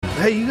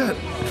Hey, you got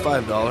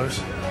 $5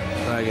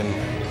 that I can,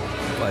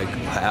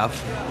 have?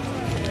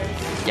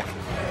 Yeah.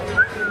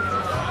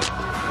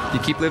 You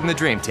keep living the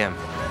dream, Tim.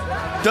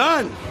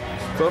 Done!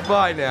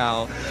 Bye-bye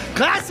now.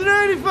 Class of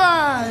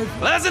 95!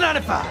 Class of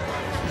 95!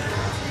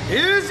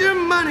 Here's your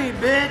money,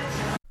 bitch!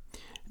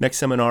 Next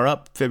seminar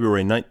up,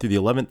 February 9th through the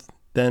 11th,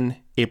 then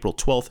April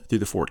 12th through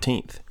the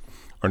 14th.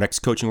 Our next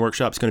coaching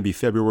workshop is going to be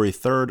February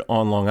 3rd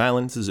on Long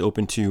Island. This is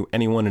open to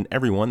anyone and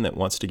everyone that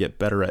wants to get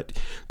better at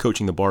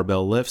coaching the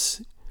barbell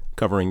lifts,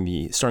 covering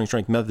the starting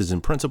strength methods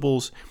and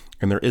principles,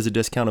 and there is a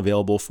discount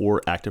available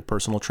for active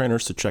personal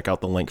trainers, so check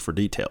out the link for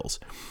details.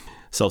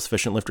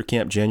 Self-Sufficient Lifter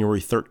Camp, January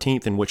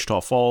 13th in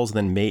Wichita Falls,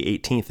 then May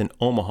 18th in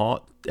Omaha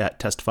at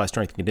Testify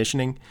Strength and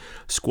Conditioning.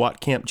 Squat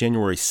Camp,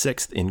 January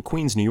 6th in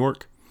Queens, New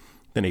York.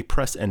 Then a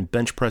press and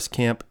bench press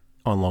camp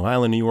on Long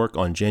Island, New York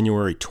on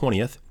January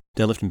 20th.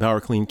 Deadlift and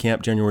Power Clean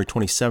Camp, January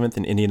 27th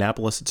in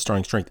Indianapolis at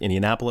Starting Strength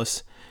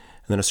Indianapolis.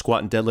 And then a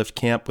squat and deadlift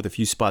camp with a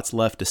few spots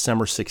left,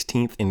 December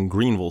 16th in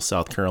Greenville,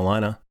 South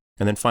Carolina.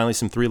 And then finally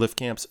some 3 lift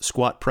camps,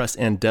 squat, press,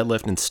 and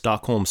deadlift in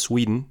Stockholm,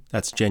 Sweden.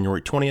 That's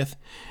January 20th.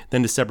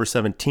 Then December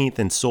 17th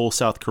in Seoul,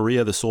 South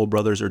Korea, the Seoul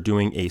brothers are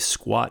doing a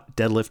squat,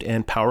 deadlift,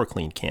 and power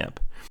clean camp.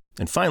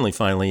 And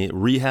finally,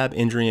 Rehab,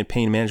 Injury, and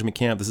Pain Management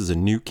Camp. This is a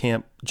new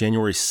camp,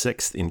 January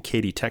 6th in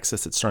Katy,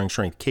 Texas at Starting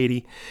Strength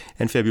Katy,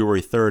 and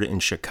February 3rd in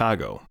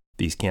Chicago.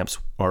 These camps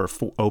are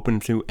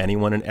open to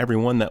anyone and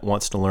everyone that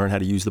wants to learn how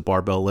to use the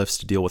barbell lifts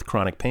to deal with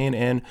chronic pain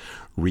and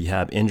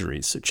rehab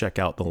injuries. So check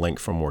out the link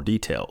for more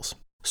details.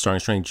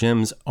 Starting Strength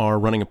gyms are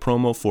running a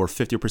promo for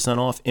 50%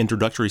 off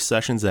introductory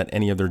sessions at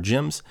any of their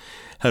gyms.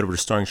 Head over to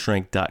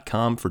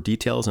StartingStrength.com for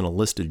details and a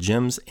list of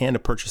gyms and to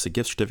purchase a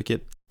gift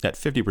certificate at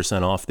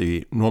 50% off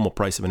the normal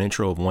price of an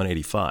intro of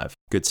 $185.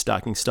 Good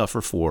stocking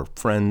stuffer for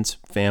friends,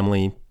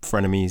 family,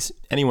 frenemies,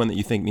 anyone that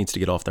you think needs to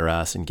get off their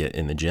ass and get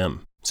in the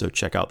gym. So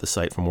check out the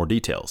site for more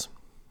details.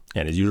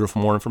 And as usual, for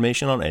more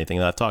information on anything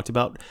that I've talked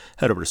about,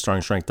 head over to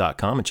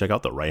StartingStrength.com and check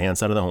out the right-hand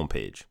side of the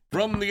homepage.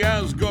 From the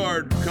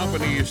Asgard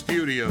Company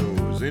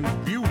Studios in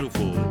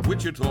beautiful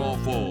Wichita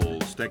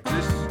Falls,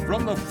 Texas,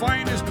 from the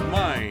finest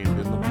mind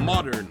in the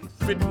modern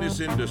fitness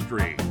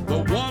industry,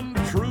 the one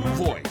true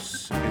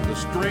voice in the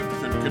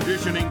strength and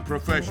conditioning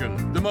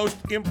profession, the most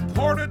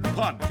important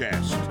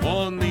podcast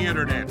on the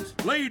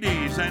internet.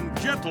 Ladies and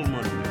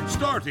gentlemen,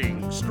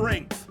 Starting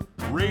Strength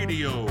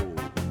Radio.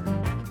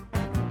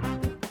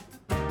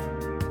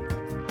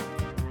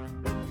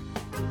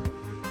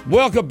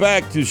 Welcome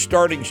back to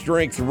Starting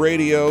Strength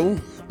Radio.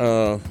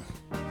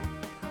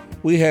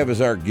 We have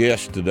as our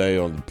guest today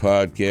on the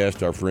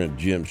podcast our friend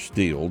Jim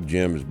Steele.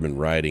 Jim has been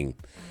writing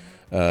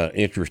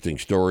interesting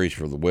stories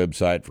for the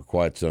website for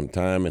quite some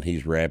time, and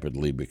he's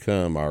rapidly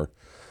become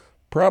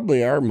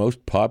probably our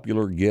most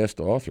popular guest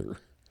author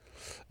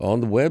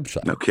on the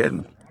website. No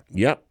kidding.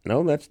 Yep.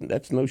 No,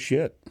 that's no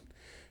shit.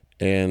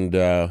 And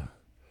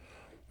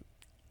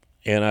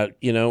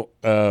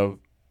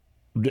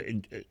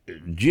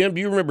Jim,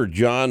 do you remember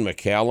John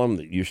McCallum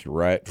that used to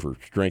write for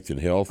Strength and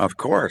Health? Of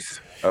course.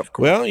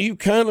 Well, you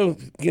kind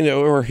of,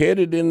 are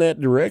headed in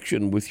that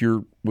direction with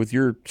your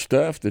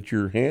stuff that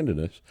you're handing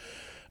us.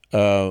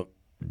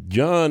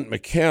 John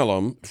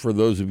McCallum, for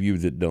those of you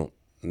that don't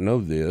know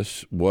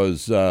this,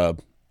 was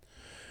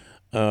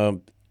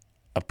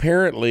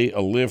apparently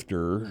a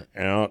lifter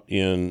out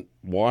in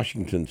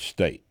Washington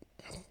State.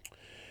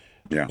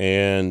 Yeah.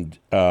 And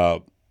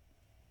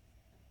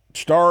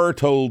Starr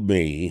told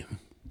me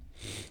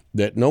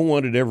that no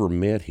one had ever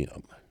met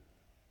him,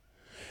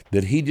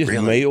 that he just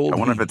mailed. I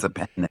wonder if it's a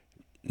pen.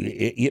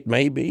 It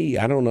may be.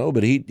 I don't know.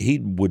 But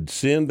he would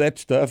send that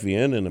stuff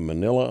in a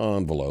manila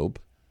envelope,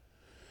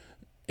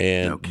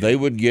 and they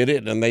would get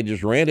it, and they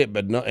just ran it,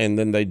 and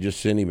then they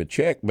just sent him a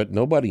check, but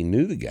nobody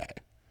knew the guy.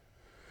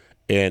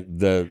 And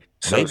they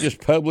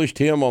just published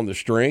him on the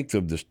strength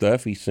of the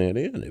stuff he sent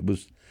in. It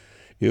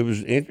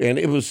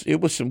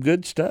was some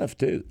good stuff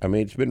too. I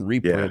mean, it's been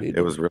reprinted.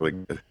 Yeah, it was really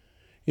good.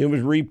 It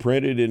was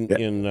reprinted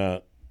in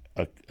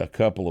a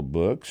couple of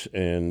books,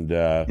 and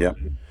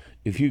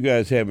if you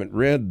guys haven't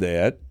read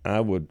that, I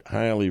would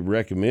highly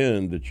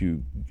recommend that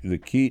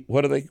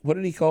what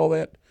did he call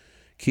that?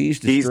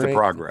 Keys to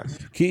Progress.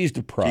 Keys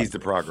to Progress. Keys to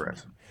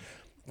Progress.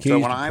 So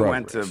when I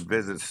went to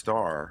visit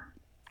Starr,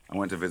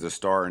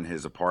 in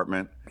his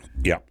apartment.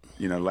 Yeah.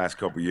 Last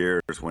couple of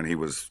years when he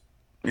was,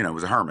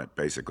 was a hermit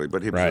basically,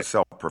 but he was a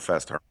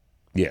self-professed hermit.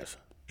 Yes.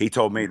 He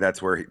told me I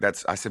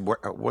said,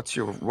 what's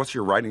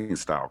your writing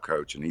style,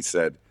 coach? And he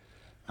said,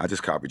 I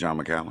just copy John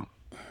McCallum.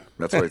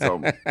 That's what he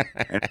told me.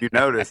 And if you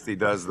noticed, he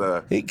does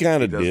he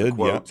kind of did,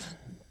 quotes.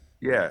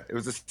 Yeah, it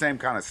was the same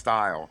kind of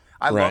style.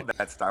 I love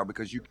that style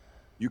because you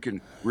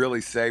can really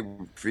say,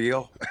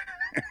 feel,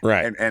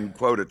 right, and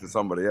quote it to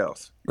somebody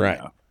else. Right,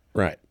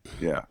 right.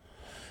 Yeah.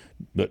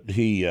 But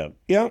he, I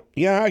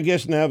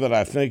guess now that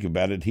I think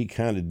about it, he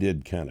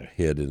did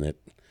head in that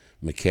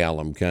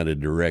McCallum kind of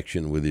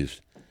direction with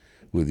his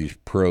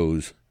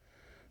prose.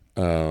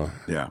 Starr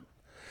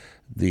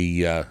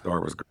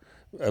was good.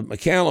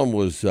 McCallum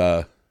was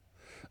a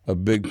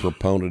big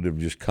proponent of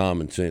just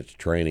common sense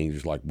training,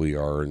 just like we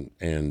are,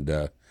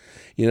 and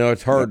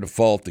It's hard to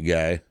fault the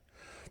guy.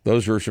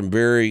 Those were some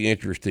very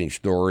interesting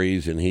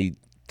stories, and he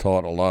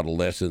taught a lot of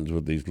lessons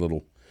with these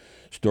little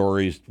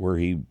stories where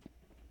he,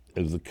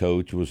 as the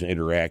coach, was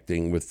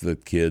interacting with the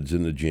kids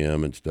in the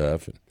gym and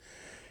stuff.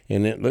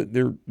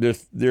 They're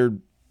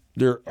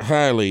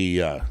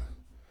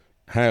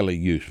highly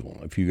useful.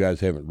 If you guys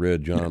haven't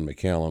read John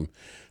McCallum,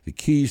 The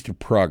Keys to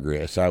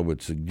Progress, I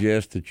would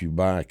suggest that you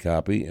buy a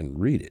copy and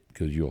read it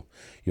because you'll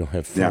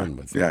have fun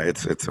with it. Yeah,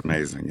 it's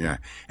amazing. Yeah,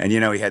 and he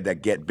had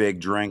that Get Big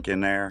drink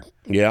in there.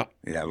 Yeah,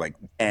 like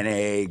 10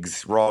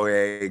 eggs, raw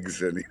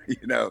eggs, and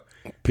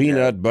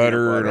peanut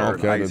butter and all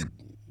kind of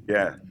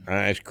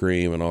ice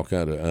cream and all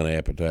kind of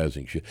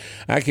unappetizing shit.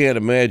 I can't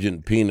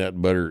imagine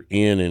peanut butter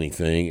in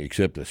anything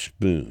except a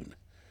spoon.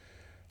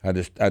 I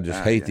just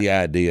hate the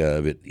idea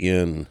of it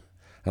in.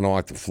 I don't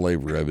like the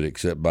flavor of it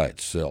except by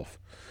itself.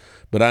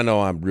 But I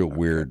know I'm real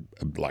weird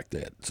like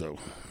that. So,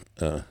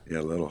 a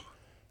little.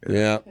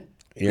 Yeah.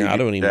 I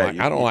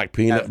don't like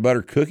peanut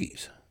butter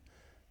cookies.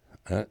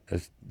 I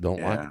just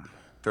don't like.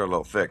 They're a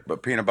little thick,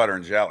 but peanut butter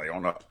and jelly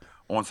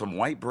on some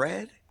white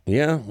bread.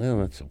 Yeah, well,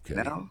 that's okay.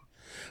 No?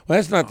 Well,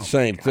 that's not the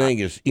same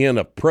thing as in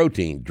a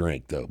protein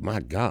drink, though. My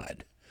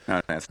God.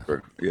 No, that's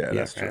true. Yeah,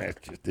 that's true.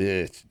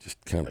 It's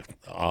just kind of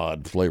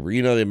odd flavor.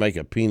 They make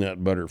a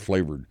peanut butter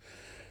flavored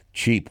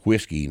cheap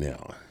whiskey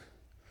now.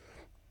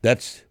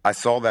 I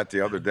saw that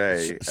the other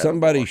day.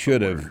 Somebody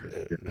should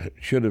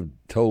have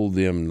told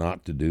them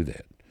not to do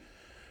that.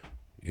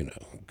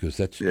 Because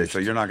that's so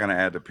you're not going to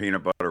add the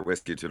peanut butter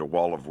whiskey to the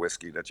wall of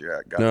whiskey that you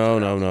got. No.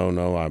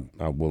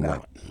 I will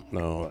not.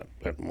 No,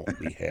 that won't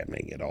be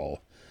happening at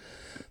all.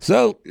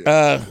 So,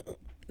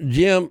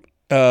 Jim,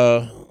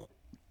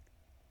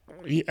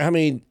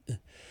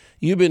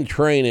 you've been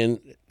training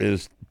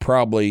as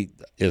probably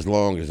as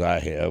long as I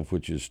have,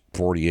 which is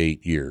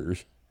 48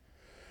 years.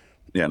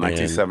 Yeah,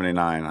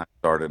 1979 I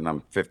started, and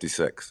I'm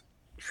 56.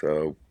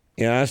 So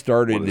I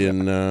started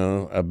in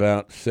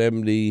about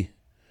 70.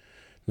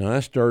 No,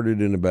 I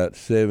started in about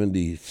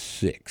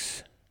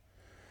 76.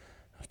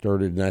 I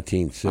started in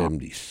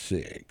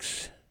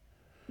 1976.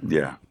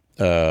 Yeah.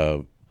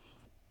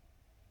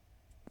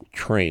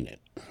 Training,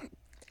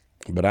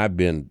 but I've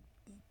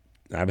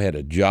had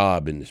a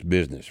job in this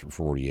business for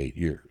 48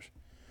 years.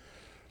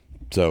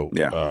 So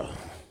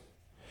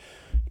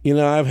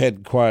I've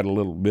had quite a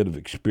little bit of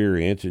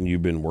experience, and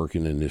you've been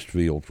working in this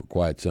field for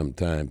quite some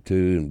time,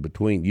 too. And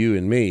between you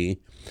and me,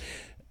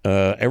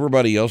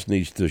 everybody else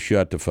needs to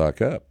shut the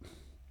fuck up,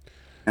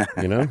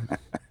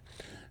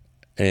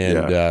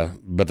 And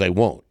but they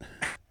won't.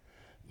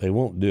 They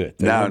won't do it.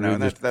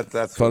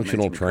 That's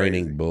functional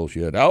training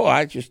bullshit. Oh,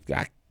 I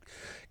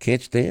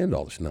can't stand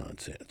all this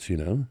nonsense,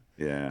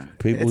 Yeah.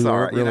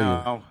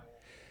 People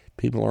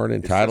people aren't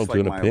entitled to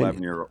an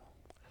opinion.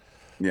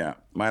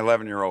 My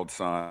 11-year-old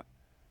son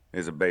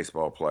is a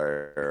baseball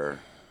player,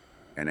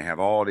 and they have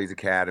all these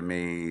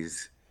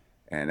academies,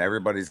 and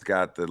everybody's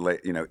got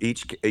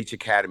each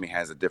academy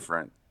has a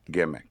different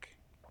gimmick.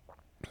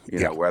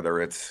 Whether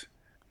it's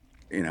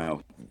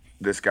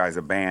this guy's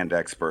a band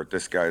expert,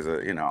 this guy's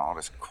all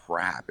this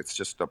crap. It's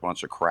just a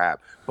bunch of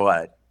crap.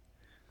 But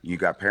you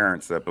got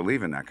parents that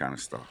believe in that kind of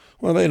stuff.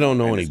 Well, they don't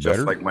know any better.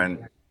 Just like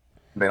when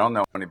they don't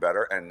know any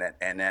better, and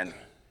then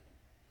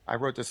I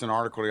wrote this in an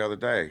article the other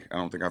day. I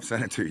don't think I've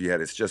sent it to you yet.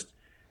 It's just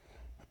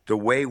the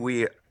way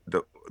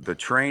the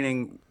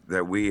training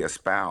that we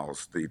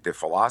espouse, the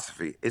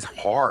philosophy is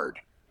hard.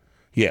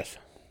 Yes.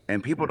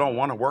 And people don't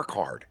want to work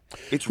hard.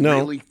 It's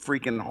really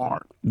freaking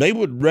hard. They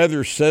would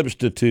rather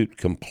substitute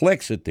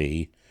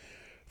complexity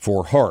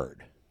for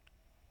hard.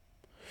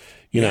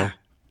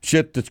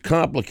 Shit that's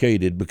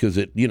complicated because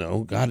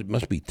God, it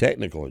must be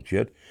technical and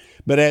shit.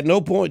 But at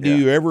no point do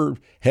you ever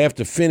have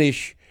to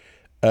finish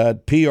a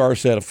PR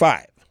set of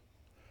 5.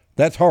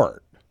 That's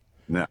hard.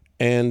 No.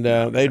 And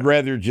they'd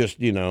rather just,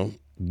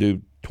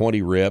 do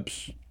 20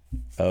 reps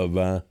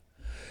of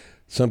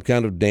some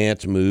kind of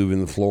dance move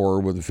in the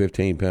floor with a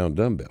 15-pound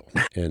dumbbell.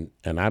 And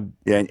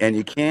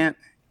you can't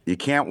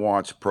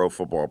watch pro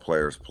football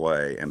players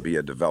play and be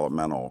a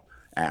developmental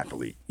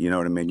athlete. You know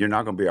what I mean? You're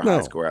not going to be a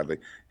high school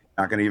athlete.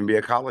 Not going to even be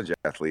a college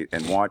athlete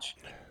and watch.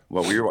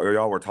 Well, we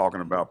all were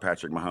talking about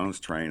Patrick Mahomes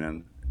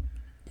training,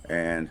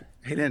 and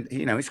he didn't.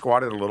 He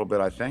squatted a little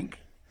bit, I think,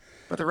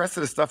 but the rest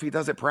of the stuff he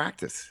does at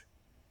practice.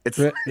 It's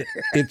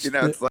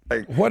it's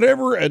like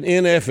whatever an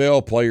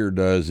NFL player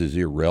does is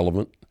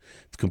irrelevant.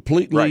 It's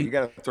completely, right, you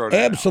gotta throw it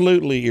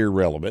absolutely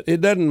irrelevant.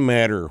 It doesn't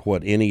matter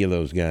what any of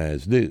those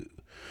guys do.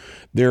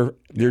 They're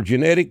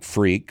genetic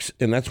freaks,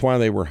 and that's why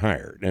they were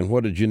hired. And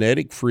what a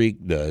genetic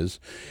freak does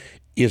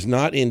is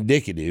not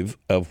indicative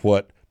of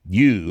what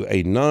you,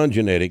 a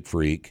non-genetic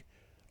freak,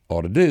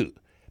 ought to do,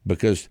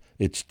 because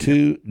it's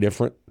two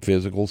different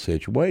physical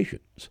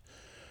situations.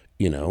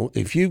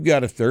 If you've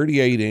got a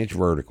 38-inch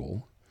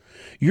vertical,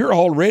 you're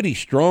already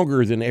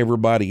stronger than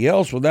everybody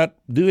else without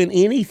doing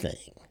anything.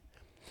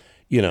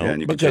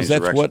 Because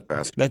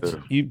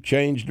you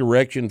change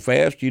direction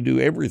fast, you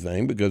do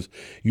everything because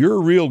you're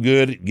real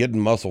good at getting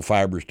muscle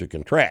fibers to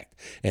contract,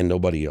 and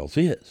nobody else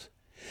is.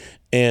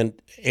 And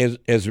as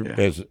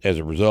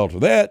a result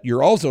of that,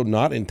 you're also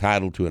not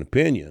entitled to an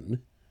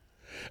opinion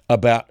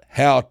about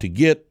how to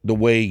get the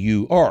way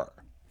you are.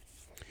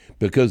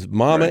 Because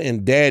mama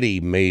and daddy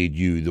made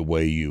you the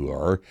way you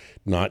are,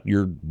 not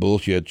your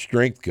bullshit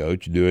strength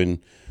coach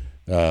doing,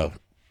 what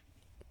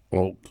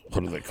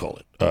do they call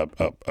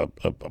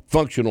it?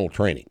 Functional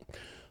training.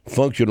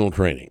 Functional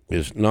training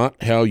is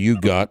not how you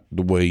got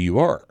the way you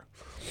are.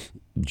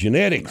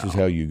 Genetics is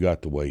how you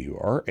got the way you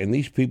are, and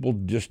these people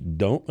just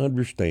don't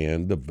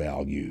understand the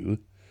value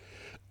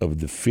of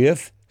the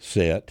fifth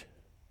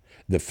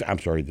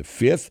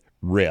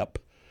rep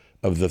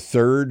of the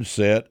third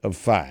set of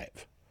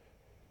 5.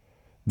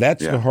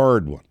 That's the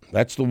hard one.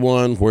 That's the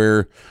one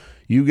where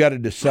you got to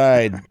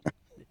decide,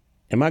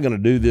 am I going to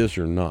do this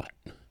or not?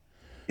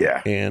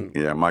 Yeah. And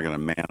am I going to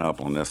man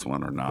up on this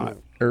one or not?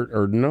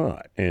 Or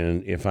not.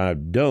 And if I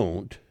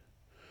don't,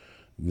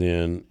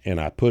 then,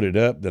 and I put it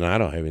up, then I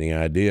don't have any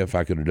idea if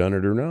I could have done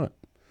it or not.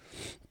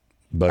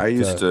 But I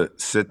used to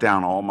sit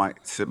down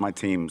my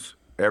teams,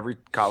 every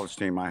college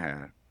team I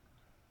had,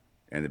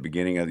 in the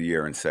beginning of the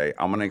year and say,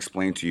 I'm going to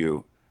explain to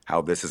you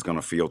how this is going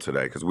to feel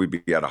today, because we'd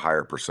be at a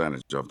higher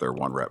percentage of their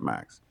 1 rep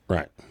max.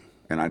 Right.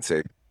 And I'd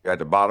say, at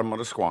the bottom of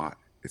the squat,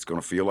 it's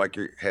going to feel like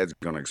your head's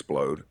going to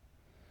explode,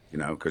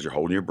 because you're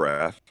holding your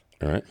breath.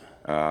 All right.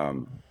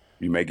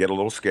 You may get a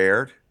little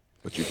scared,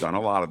 but you've done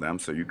a lot of them,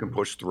 so you can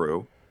push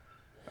through.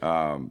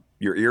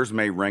 Your ears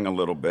may ring a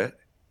little bit,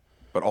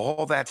 but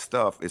all that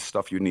stuff is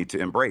stuff you need to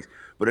embrace.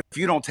 But if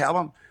you don't tell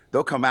them,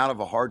 they'll come out of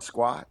a hard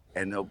squat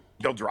and they'll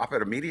drop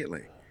it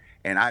immediately.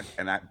 And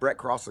Brett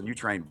Crossland, you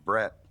trained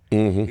Brett.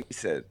 Mm-hmm. He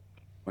said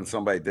when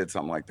somebody did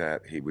something like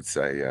that, he would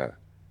say,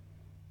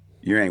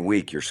 "You ain't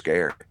weak, you're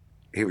scared."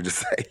 He would just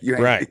say, "You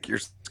ain't weak, you're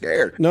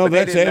scared." No, but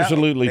that's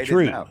absolutely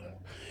true.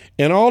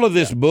 And all of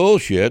this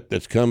bullshit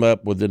that's come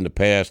up within the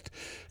past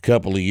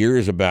couple of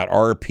years about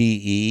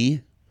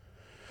RPE,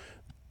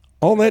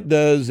 all that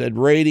does, that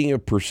rating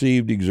of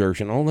perceived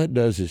exertion, all that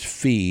does is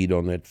feed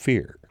on that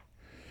fear.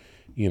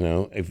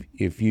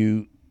 If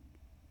you,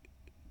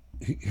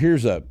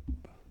 here's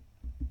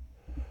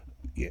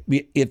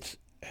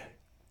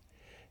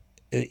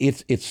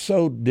it's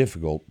so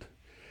difficult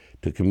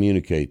to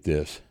communicate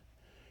this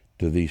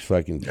to these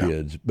fucking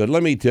kids. But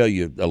let me tell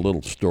you a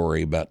little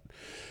story about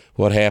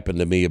what happened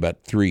to me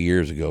about 3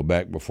 years ago,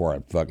 back before I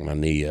fucked my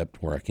knee up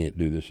where I can't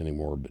do this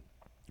anymore. But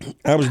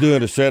I was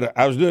doing a set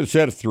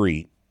of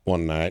 3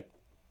 one night.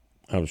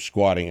 I was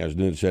squatting. I was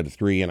doing a set of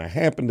 3, and I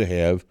happened to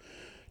have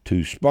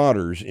 2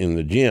 spotters in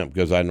the gym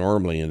because I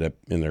normally end up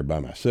in there by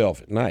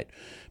myself at night.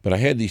 But I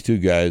had these 2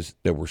 guys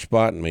that were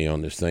spotting me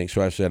on this thing,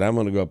 so I said, I'm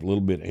going to go up a little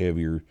bit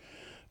heavier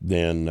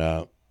than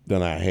I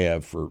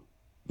have for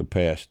the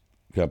past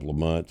couple of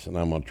months, and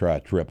I'm going to try a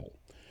triple.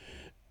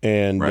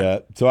 And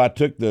so I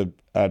took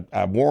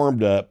I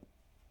warmed up,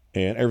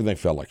 and everything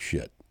felt like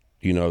shit.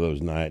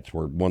 Those nights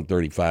where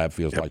 135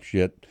 feels like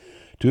shit,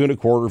 2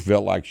 1/4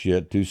 felt like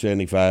shit,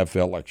 275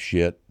 felt like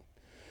shit,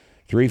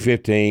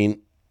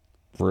 315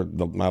 for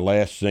my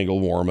last single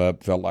warm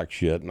up felt like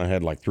shit, and I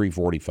had like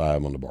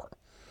 345 on the bar.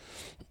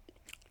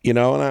 And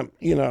I'm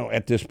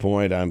at this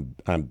point I'm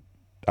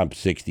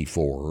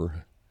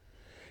 64,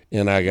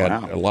 and I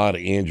got a lot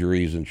of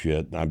injuries and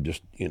shit. And I'm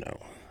just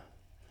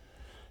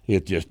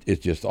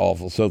it's just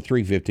awful. So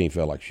 315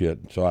 felt like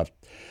shit. So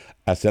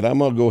I said, I'm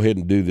gonna go ahead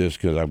and do this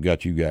because I've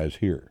got you guys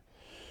here.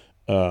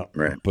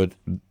 But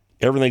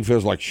everything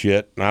feels like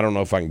shit, and I don't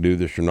know if I can do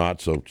this or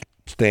not. So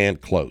stand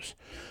close.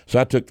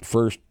 So I took the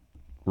first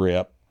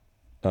rep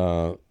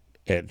at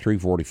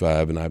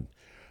 345, and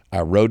I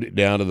rode it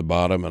down to the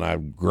bottom, and I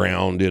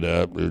ground it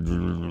up,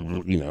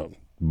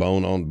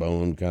 bone on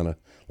bone, kind of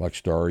like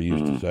Starr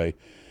used to say.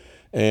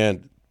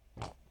 And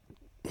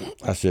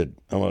I said,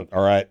 all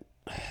right,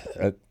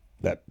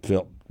 that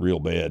felt real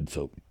bad,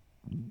 so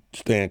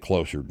stand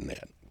closer than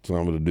that. So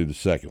I'm going to do the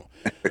second one.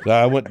 So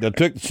I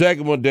took the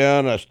second one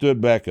down, and I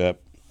stood back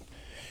up,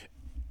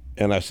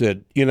 and I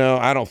said,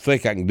 I don't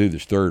think I can do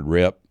this third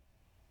rep,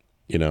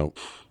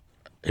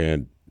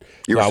 and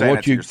you were saying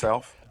it to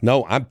yourself?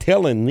 No, I'm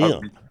telling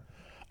them.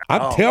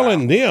 I'm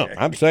telling them. Okay.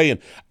 I'm saying,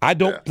 I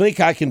don't think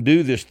I can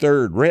do this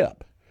third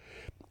rep.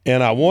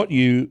 And I want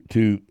you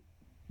to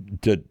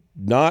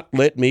not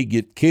let me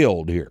get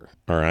killed here,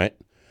 all right?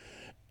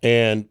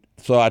 And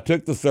so I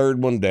took the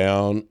third one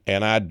down,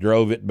 and I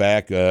drove it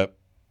back up,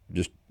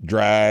 just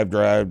drive,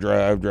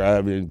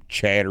 and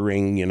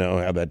chattering,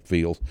 how that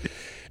feels.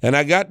 And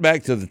I got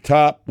back to the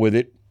top with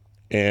it,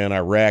 and I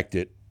racked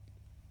it,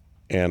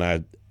 and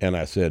I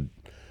said,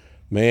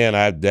 man,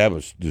 that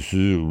was just,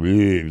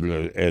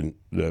 and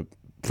the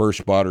first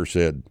spotter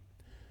said,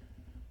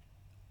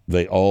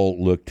 they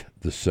all looked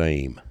the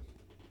same.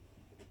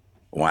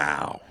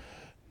 Wow.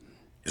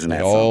 Isn't that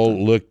They all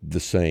looked the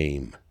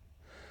same.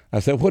 I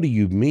said, what do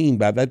you mean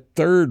by that?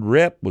 Third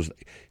rep he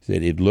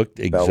said it looked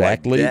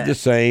exactly the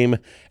same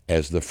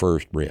as the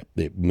first rep.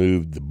 It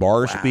moved, the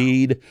bar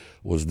speed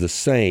was the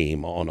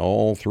same on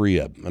all 3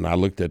 of them. And I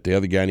looked at the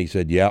other guy, and he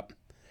said, yep,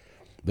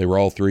 they were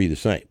all 3 the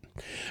same.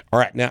 All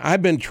right, now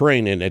I've been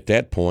training at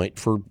that point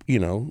for,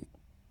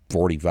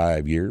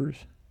 45 years.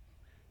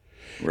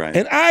 Right.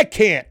 And I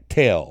can't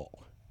tell.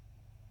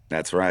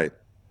 That's right.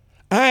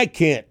 I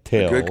can't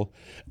tell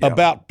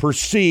about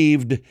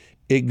perceived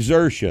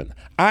exertion.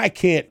 I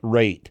can't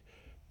rate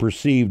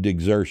perceived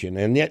exertion.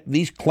 And yet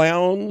these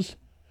clowns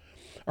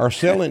are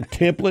selling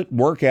template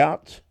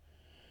workouts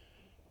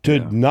to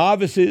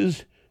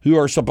novices who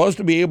are supposed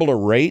to be able to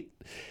rate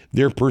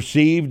their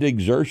perceived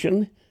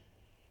exertion.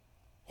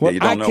 You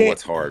don't know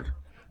what's hard.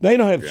 They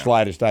don't have the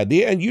slightest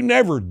idea, and you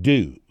never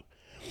do.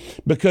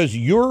 Because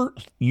your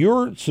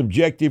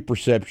subjective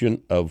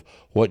perception of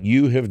what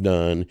you have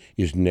done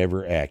is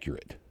never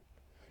accurate.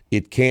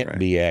 It can't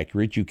be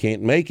accurate. You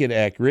can't make it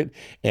accurate,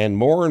 and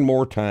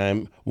more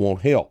time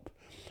won't help.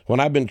 When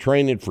I've been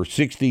training for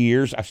 60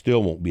 years, I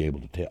still won't be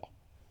able to tell.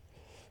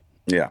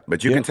 Yeah,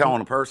 but you can tell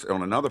on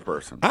another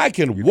person. I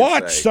can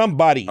watch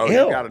somebody else.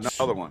 You got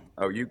another one.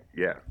 You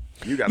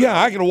got.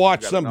 Yeah, I can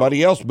watch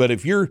somebody else, but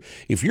if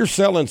you're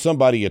selling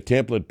somebody a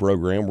template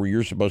program where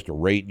you're supposed to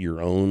rate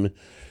your own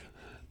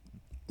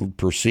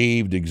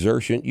perceived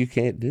exertion, you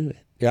can't do it.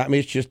 Yeah, I mean,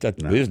 it's just a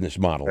business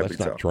model. That's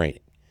not training.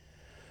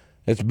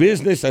 It's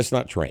business. That's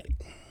not training.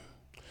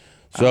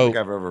 So I don't think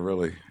I've ever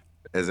really.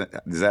 Is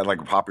that like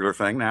a popular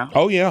thing now?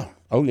 Oh yeah.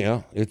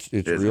 It's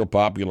real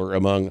popular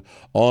among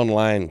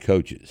online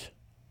coaches.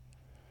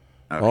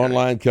 Okay.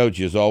 Online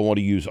coaches all want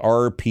to use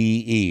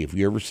RPE. If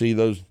you ever see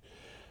that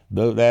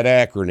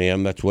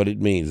acronym, that's what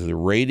it means: the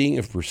rating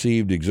of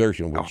perceived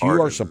exertion, which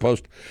you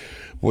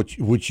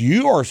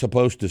are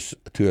supposed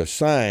to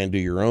assign to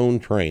your own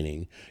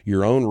training,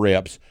 your own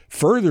reps.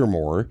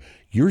 Furthermore,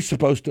 you're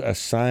supposed to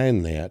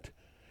assign that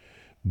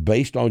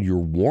based on your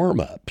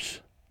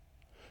warm-ups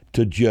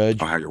to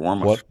judge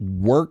what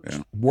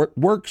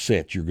work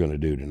sets you're going to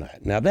do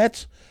tonight. Now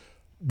that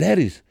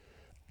is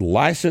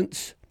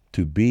license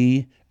to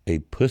be a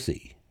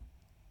pussy.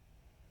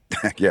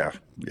 Yeah.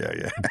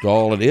 That's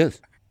all it is.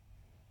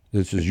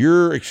 This is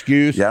your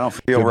excuse I don't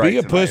feel to right be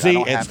a tonight.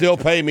 pussy and still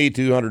pay me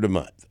 $200 a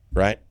month,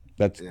 right?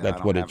 That's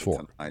what it's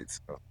for. Tonight,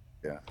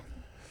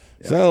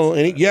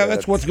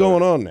 that's what's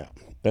going on now.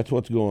 That's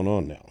what's going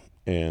on now.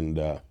 And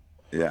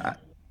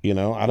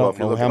I don't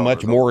know how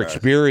much more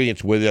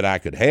experience with it I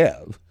could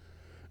have,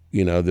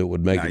 that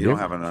would make it different. You don't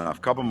have enough.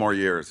 A couple more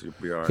years, you'll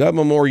be all right.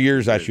 Couple more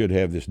years, I should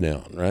have this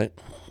down, right?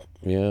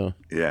 Yeah.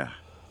 Yeah.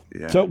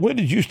 So when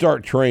did you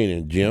start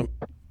training, Jim?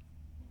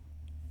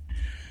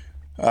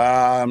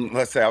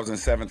 Let's say I was in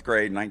 7th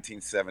grade,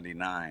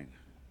 1979,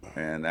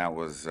 and that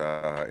was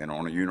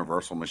on a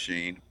universal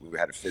machine. We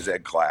had a phys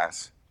ed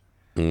class,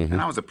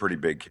 and I was a pretty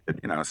big kid,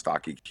 a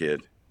stocky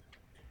kid.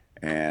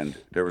 And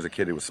there was a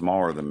kid who was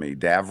smaller than me,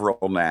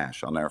 Davril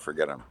Nash. I'll never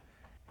forget him.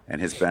 And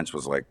his bench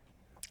was like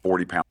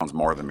 40 pounds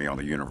more than me on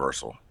the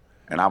universal.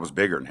 And I was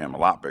bigger than him, a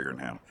lot bigger than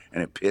him.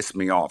 And it pissed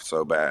me off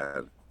so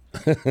bad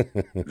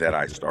that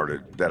I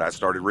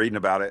started reading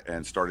about it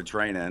and started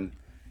training.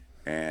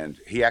 And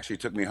he actually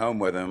took me home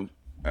with him.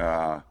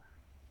 And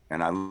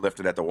I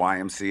lifted at the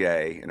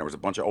YMCA, and there was a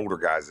bunch of older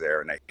guys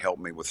there, and they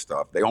helped me with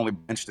stuff. They only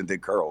benched and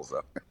did curls,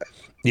 though.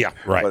 Yeah,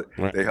 right.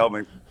 But they helped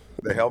me.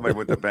 They held me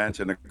with the bench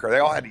and they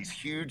all had these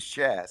huge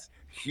chests,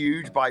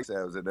 huge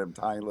biceps, and them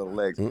tiny little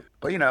legs.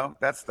 But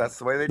that's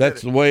the way they did it.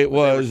 That's the way it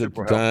was at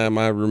the time.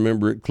 I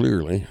remember it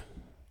clearly.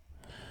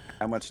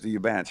 How much do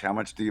you bench? How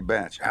much do you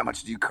bench? How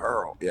much do you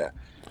curl? Yeah.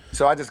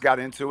 So I just got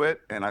into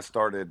it, and I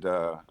started,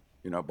 bought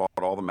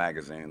all the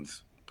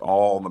magazines.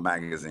 Oh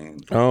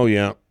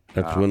yeah,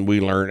 that's when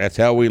we learned. That's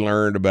how we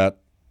learned about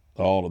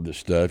all of this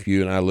stuff.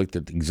 You and I looked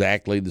at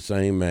exactly the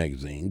same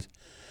magazines.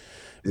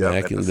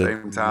 Back in the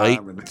late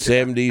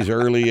 70s,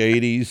 early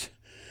 80s,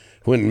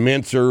 when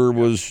Menser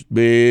was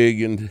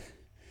big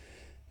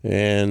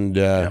and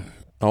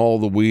all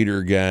the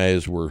Weider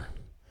guys were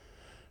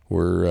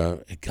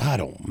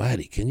God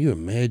almighty, can you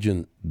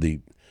imagine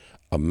the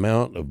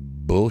amount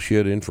of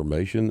bullshit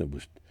information that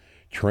was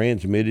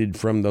transmitted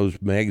from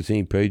those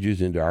magazine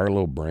pages into our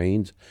little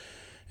brains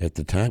at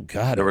the time?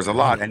 God, there was a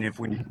lot. And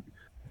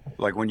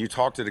when you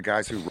talk to the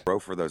guys who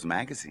wrote for those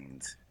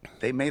magazines,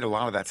 they made a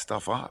lot of that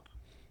stuff up.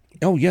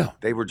 Oh yeah,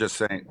 they were just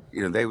saying,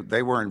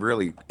 they weren't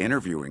really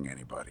interviewing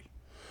anybody.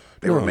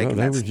 They were making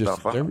that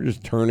stuff up. They were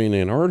just turning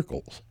in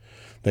articles.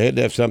 They had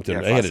to have something.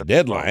 They had a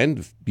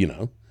deadline.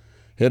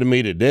 Had to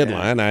meet a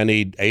deadline. I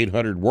need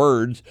 800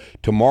 words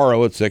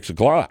tomorrow at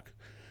 6:00.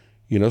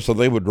 So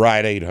they would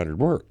write 800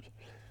 words.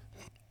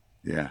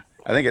 Yeah,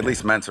 I think at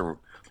least Menser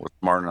was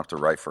smart enough to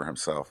write for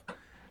himself.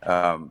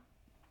 So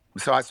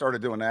I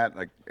started doing that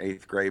like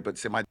 8th grade. But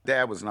see, my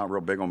dad was not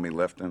real big on me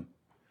lifting.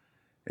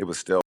 It was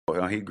still.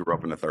 He grew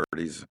up in the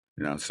 30s,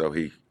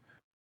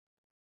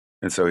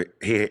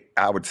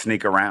 I would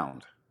sneak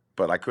around,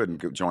 but I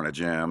couldn't join a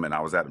gym, and I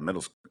was at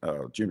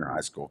a junior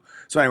high school.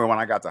 So anyway, when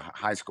I got to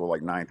high school,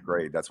 like 9th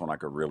grade, that's when I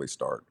could really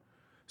start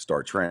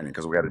training,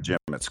 because we had a gym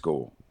at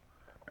school.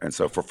 And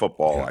so for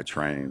football, I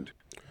trained,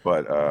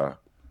 but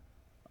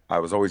I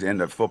was always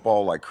into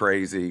football like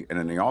crazy. And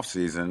in the off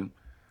season,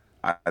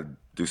 I'd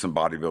do some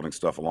bodybuilding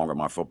stuff along with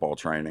my football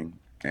training.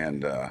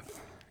 And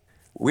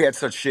we had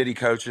such shitty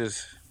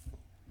coaches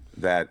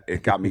that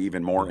it got me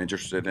even more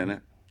interested in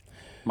it.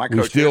 My We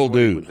coach, still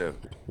here's what do.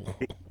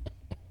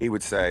 He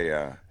would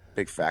say,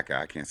 big fat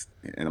guy, I can't,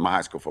 and my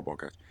high school football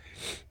coach.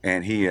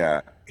 And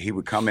he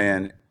would come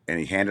in and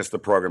he hand us the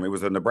program. It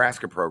was a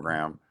Nebraska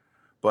program,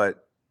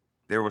 but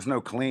there was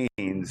no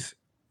cleans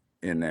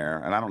in there.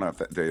 And I don't know if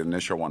the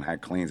initial one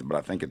had cleans, but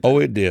I think it did. Oh,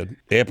 it did.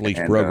 Eppley's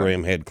And,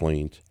 program had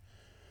cleans.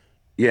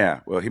 Yeah,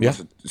 well, he Yeah. must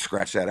have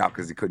scratched that out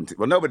because he couldn't.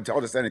 Well, nobody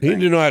told us anything. He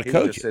didn't know how to He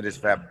coach would just it.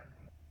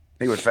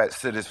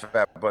 sit his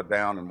fat butt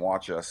down and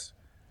watch us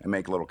and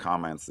make little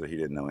comments that he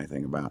didn't know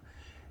anything about.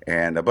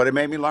 And but it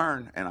made me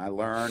learn, and I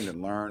learned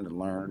and learned and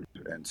learned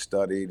and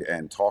studied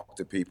and talked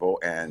to people.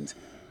 And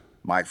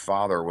my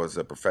father was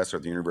a professor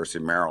at the University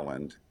of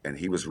Maryland, and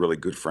he was really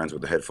good friends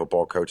with the head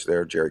football coach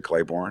there, Jerry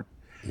Claiborne.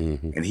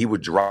 And he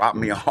would drop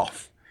me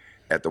off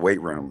at the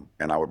weight room,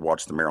 and I would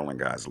watch the Maryland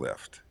guys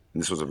lift.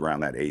 And this was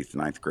around that 8th,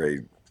 9th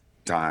grade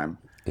time.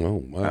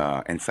 Oh,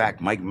 wow. In fact,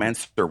 Mike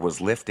Menser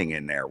was lifting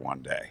in there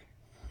one day,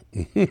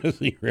 Is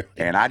he really?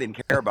 and I didn't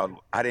care about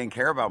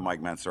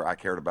Mike Menser. I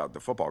cared about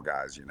the football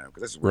guys, because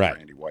this is where Right.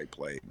 Randy White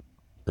played.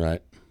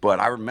 Right. But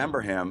I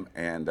remember him,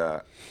 and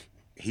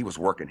he was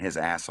working his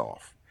ass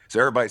off. So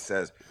everybody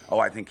says, "Oh,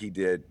 I think he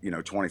did,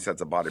 20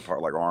 sets of body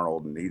part like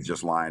Arnold," and he's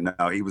just lying.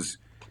 No, he was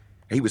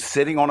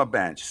sitting on a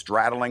bench,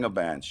 straddling a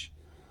bench,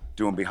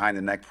 doing behind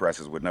the neck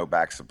presses with no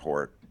back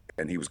support,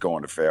 and he was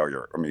going to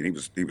failure. I mean,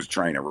 he was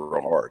training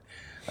real hard.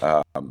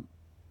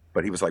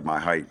 But he was like my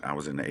height. I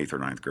was in the 8th or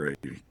 9th grade.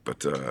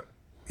 But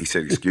he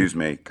said, "Excuse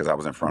me," because I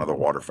was in front of the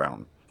water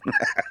fountain.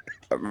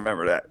 I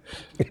remember that.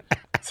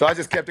 So I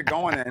just kept it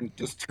going and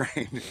just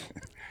trained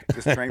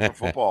for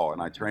football.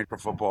 And I trained for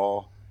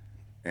football,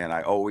 and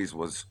I always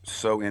was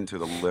so into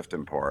the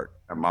lifting part.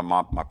 And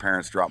my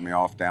parents dropped me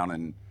off down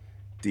in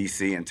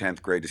D.C. in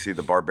 10th grade to see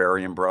the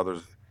Barbarian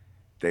Brothers.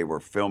 They were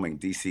filming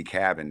D.C.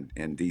 Cab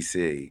in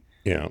D.C.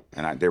 Yeah.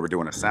 And they were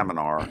doing a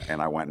seminar,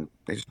 and I went. And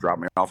they just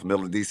dropped me off in the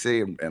middle of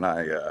D.C. and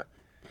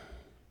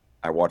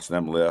I watched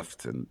them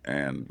lift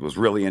and was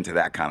really into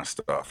that kind of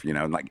stuff,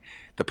 and like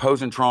the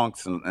posing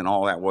trunks and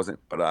all that wasn't.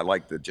 But I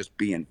liked the just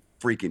being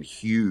freaking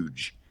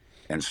huge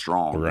and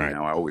strong. Right.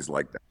 I always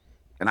liked that,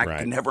 and I Right.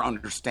 could never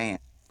understand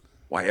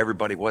why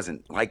everybody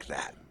wasn't like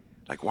that.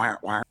 Like why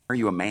are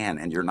you a man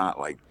and you're not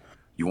like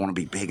you want to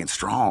be big and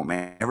strong,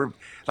 man?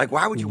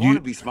 Why would you want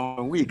to be small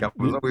and weak? I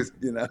was always,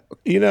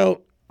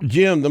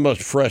 Jim, the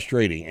most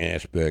frustrating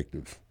aspect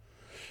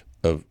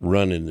of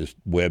running this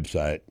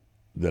website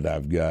that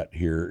I've got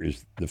here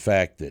is the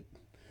fact that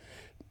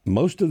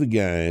most of the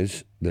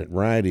guys that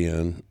write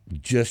in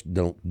just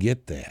don't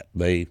get that.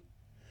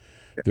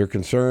 They're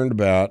concerned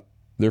about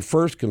their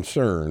first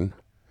concern,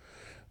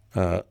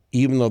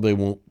 even though they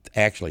won't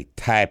actually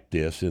type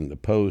this in the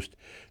post,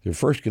 their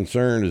first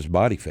concern is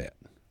body fat.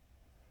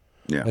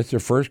 Yeah. That's their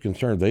first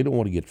concern. They don't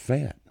want to get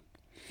fat.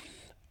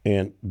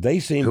 And they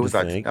seem Who to was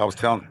that? think I was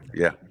telling.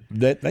 Yeah.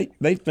 that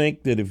they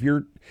think that if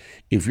you're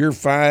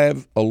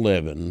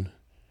 5'11"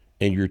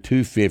 and you're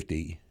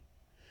 250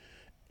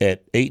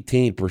 at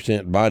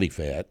 18% body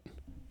fat,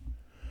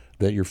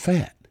 that you're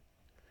fat.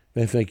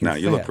 They think you're No,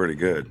 you fat. look pretty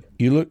good.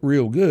 You look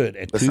real good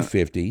at Listen.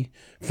 250,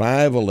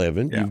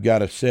 5'11". Yeah. You've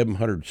got a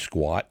 700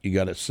 squat. You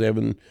got a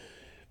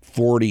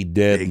 740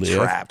 deadlift. Big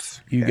traps.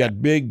 You got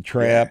big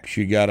traps.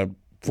 You got a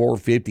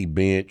 450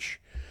 bench.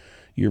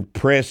 You're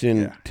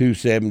pressing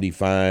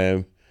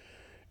 275.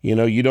 You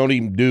don't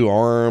even do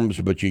arms,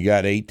 but you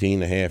got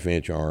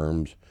 18.5-inch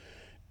arms,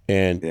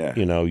 and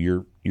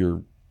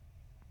you're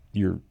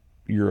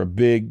a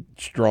big,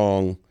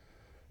 strong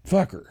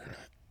fucker,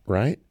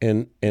 right?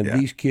 And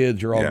these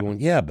kids are all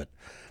going, yeah, but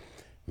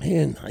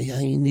man,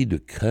 you need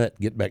to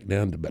get back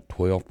down to about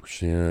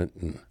 12%,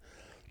 and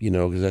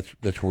because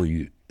that's where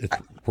you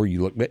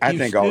look. But I you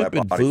think all that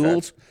stupid body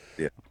fools,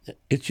 fat. Yeah.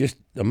 it's just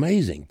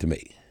amazing to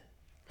me.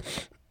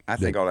 I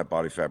think all that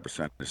body fat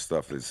percentage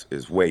stuff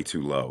is way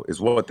too low.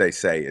 Is what they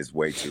say is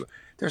way too.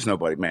 There's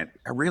nobody, man.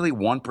 Really,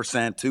 1%,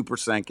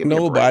 2%.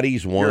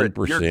 Nobody's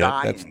 1%. You're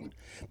dying.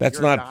 That's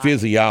You're not dying.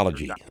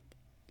 physiology.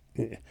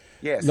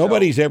 Yeah.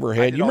 Nobody's so ever I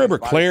had. did You all remember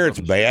this Clarence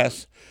bodybuilding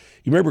Bass?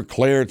 You remember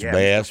Clarence Yeah,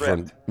 Bass he's from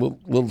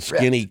ripped. little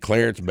skinny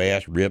Clarence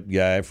Bass, ripped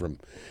guy from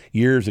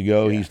years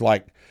ago? Yeah. He's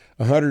like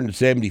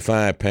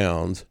 175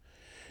 pounds,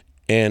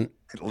 and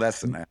shit.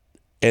 Less than that.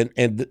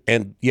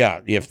 and yeah,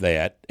 if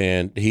that,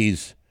 and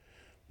he's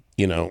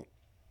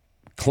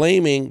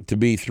claiming to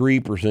be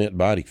 3%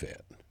 body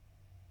fat.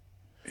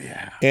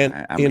 Yeah.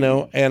 And I mean,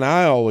 and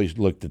I always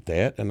looked at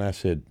that and I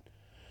said,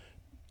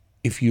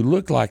 if you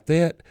look like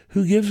that,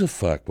 who gives a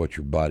fuck what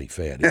your body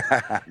fat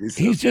is?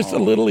 He's just a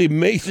little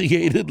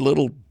emaciated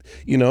little,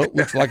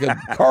 looks like a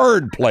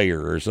card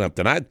player or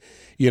something. I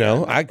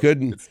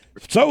couldn't.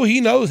 So he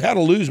knows how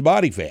to lose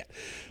body fat.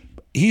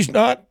 He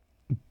doesn't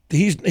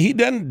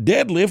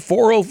deadlift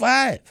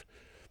 405.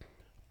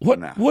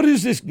 What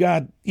is this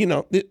guy?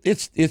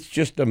 It's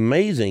just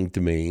amazing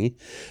to me.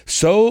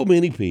 So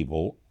many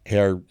people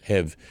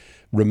have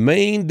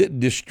remained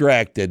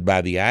distracted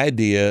by the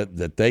idea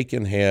that they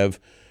can have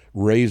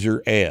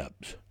razor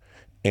abs.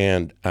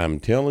 And I'm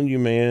telling you,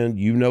 man,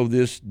 you know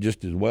this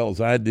just as well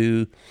as I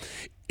do.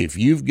 If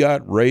you've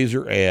got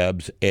razor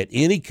abs at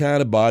any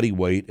kind of body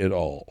weight at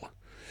all,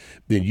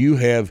 then you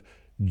have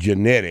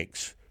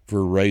genetics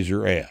for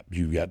razor abs.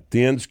 You've got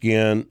thin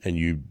skin and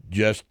you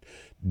just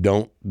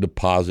don't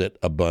deposit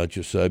a bunch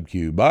of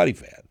sub-Q body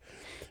fat,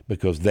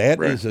 because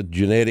that is a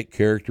genetic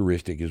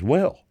characteristic as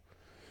well.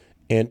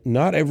 And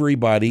not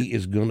everybody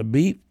is going to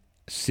be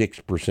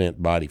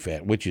 6% body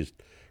fat, which is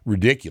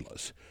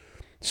ridiculous.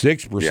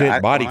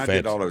 6% body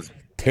fat is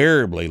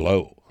terribly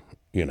low,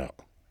 you know.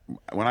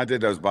 When I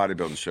did those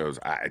bodybuilding shows,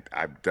 I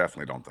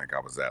definitely don't think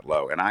I was that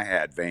low. And I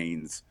had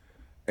veins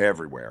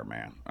everywhere,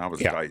 man. I was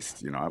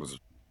diced, you know.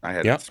 I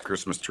had this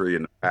Christmas tree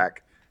in the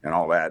back and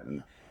all that,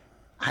 and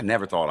I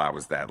never thought I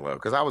was that low,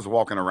 because I was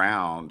walking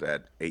around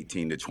at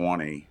 18 to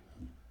 20%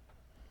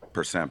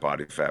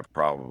 body fat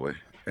probably.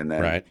 And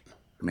then, I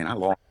mean, I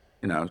lost,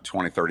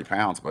 20, 30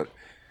 pounds, but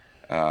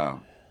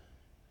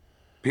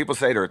people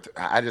say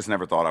I just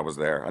never thought I was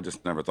there. I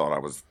just never thought I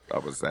was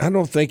that. I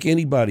don't think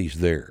anybody's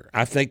there.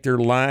 I think they're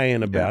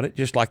lying about it,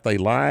 just like they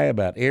lie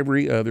about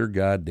every other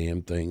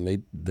goddamn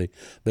thing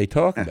they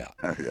talk about.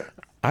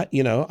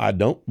 I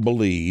don't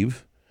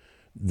believe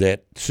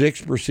that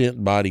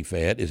 6% body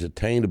fat is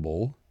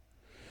attainable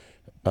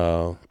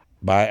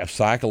by a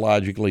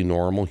psychologically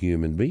normal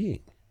human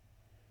being.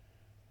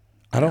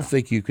 I don't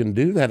think you can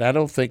do that. I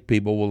don't think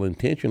people will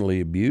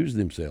intentionally abuse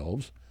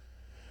themselves,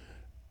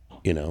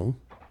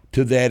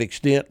 to that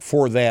extent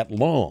for that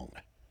long,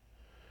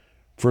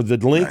 for the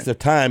length of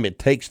time it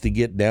takes to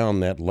get down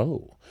that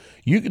low.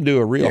 You can do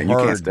a real hard you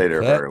can't stay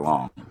there very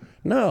long.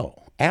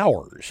 No,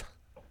 hours,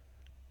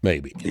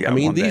 maybe. I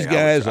mean, these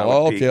guys will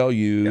all tell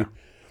you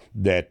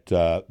that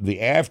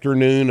the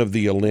afternoon of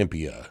the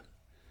Olympia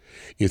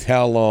is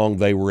how long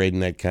they were in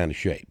that kind of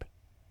shape.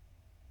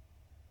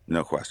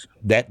 No question.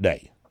 That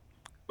day.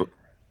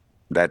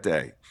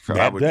 So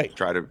I would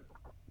try to,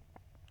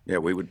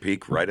 we would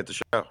peak right at the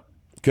show.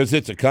 Because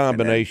it's a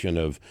combination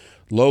of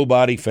low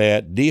body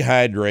fat,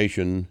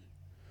 dehydration,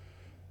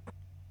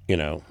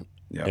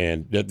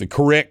 and the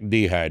correct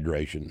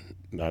dehydration,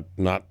 not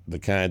the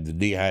kind that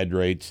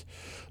dehydrates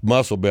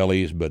muscle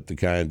bellies, but the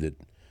kind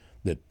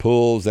that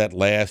pulls that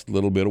last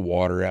little bit of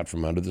water out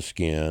from under the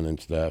skin and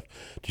stuff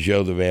to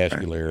show the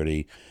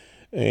vascularity.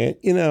 And,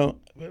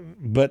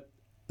 but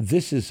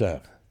this is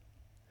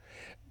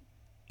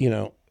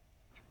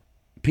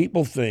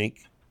people think,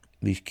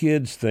 these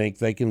kids think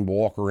they can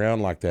walk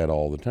around like that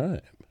all the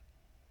time.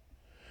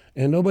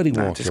 And nobody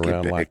walks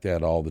around like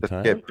that all the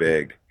time. Get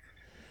big.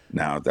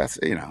 No, that's,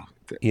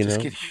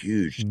 just get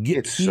huge.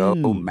 Get so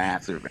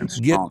massive and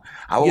strong.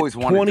 I always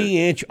wanted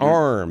 20-inch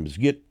arms.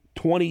 Get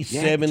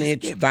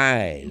 27-inch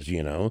thighs,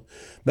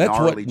 That's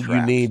what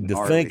you need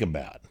to think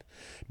about.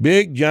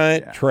 Big,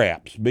 giant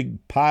traps,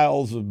 big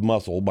piles of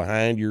muscle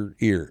behind your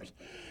ears.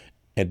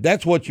 And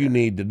that's what you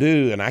need to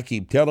do. And I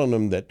keep telling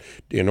them that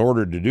in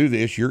order to do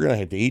this, you're going to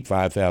have to eat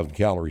 5,000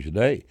 calories a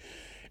day.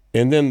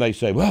 And then they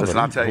say, well,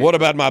 what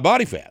about my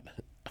body fat?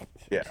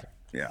 Yeah.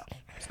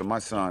 So my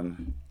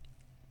son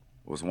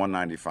was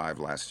 195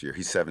 last year.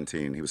 He's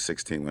 17. He was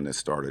 16 when this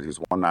started. He was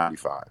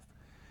 195.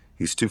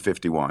 He's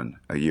 251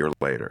 a year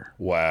later.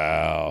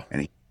 Wow.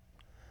 And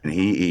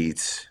he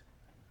eats,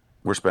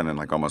 we're spending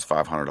like almost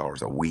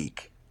 $500 a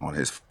week on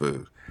his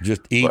food.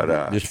 Just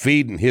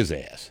feeding his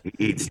ass. He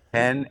eats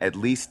at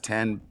least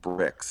 10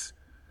 bricks.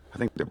 I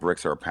think the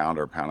bricks are a pound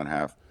or a pound and a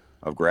half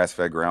of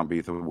grass-fed ground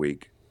beef a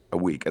week,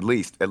 at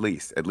least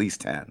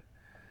 10.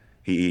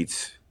 He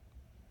eats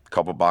a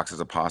couple boxes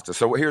of pasta.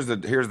 So here's the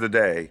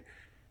day.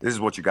 This is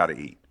what you got to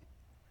eat.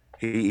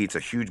 He eats a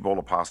huge bowl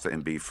of pasta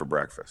and beef for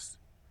breakfast.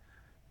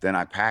 Then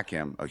I pack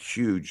him a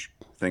huge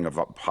thing of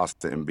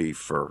pasta and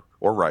beef or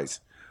rice,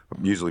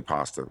 usually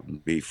pasta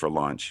and beef for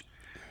lunch.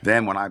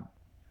 Then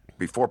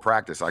before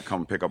practice, I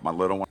come pick up my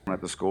little one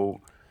at the school,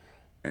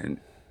 and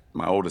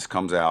my oldest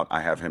comes out. I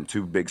have him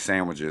 2 big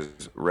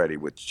sandwiches ready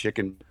with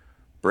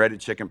breaded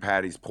chicken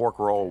patties, pork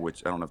roll,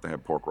 which I don't know if they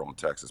have pork roll in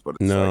Texas, but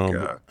it's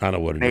I know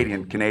what it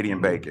is.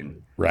 Canadian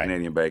bacon. Right.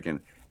 Canadian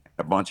bacon,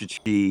 a bunch of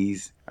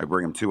cheese. I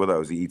bring him 2 of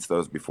those. He eats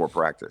those before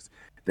practice.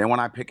 Then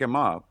when I pick him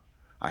up,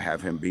 I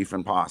have him beef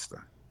and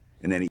pasta,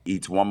 and then he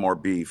eats one more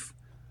beef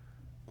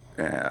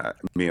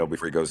meal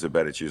before he goes to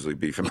bed. It's usually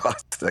beef and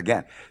pasta.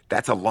 Again,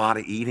 that's a lot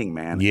of eating,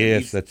 man.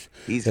 Yes, that's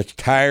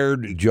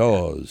tired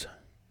jaws.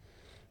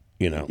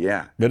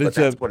 Yeah, but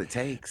that's what it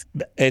takes.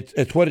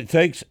 It's what it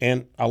takes,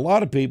 and a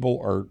lot of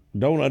people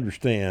don't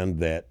understand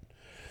that.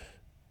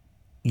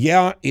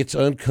 Yeah, it's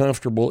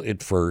uncomfortable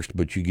at first,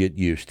 but you get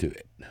used to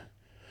it.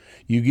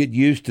 You get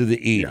used to the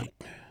eating.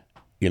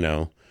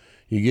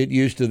 You get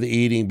used to the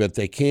eating, but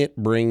they can't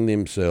bring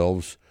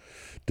themselves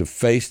to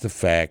face the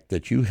fact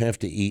that you have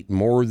to eat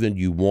more than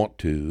you want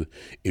to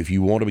if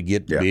you want to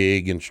get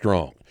big and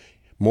strong.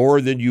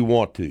 More than you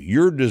want to.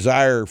 Your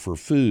desire for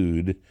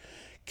food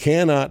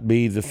cannot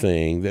be the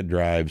thing that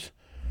drives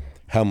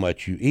how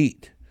much you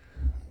eat.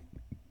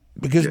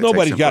 Because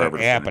nobody's got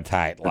an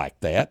appetite like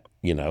that,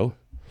 No.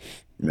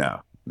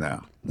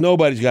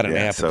 Nobody's got an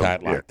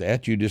appetite like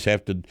that. You just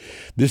have to,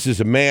 this is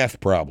a math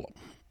problem.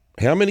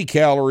 How many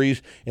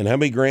calories and how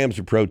many grams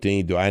of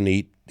protein do I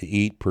need to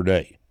eat per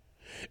day.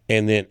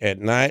 And then at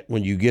night,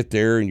 when you get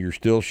there and you're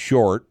still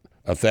short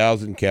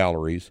 1,000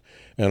 calories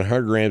and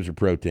 100 grams of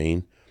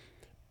protein,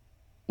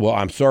 well,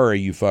 I'm sorry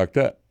you fucked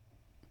up.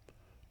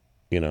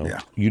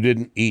 You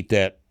didn't eat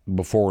that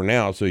before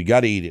now, so you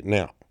got to eat it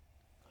now.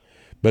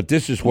 But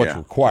this is what's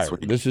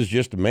required. This is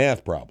just a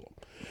math problem.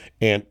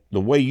 And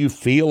the way you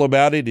feel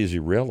about it is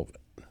irrelevant.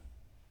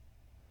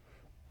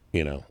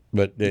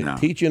 But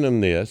teaching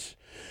them this,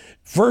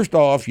 first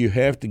off, you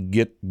have to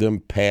get them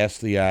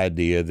past the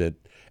idea that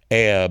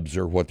abs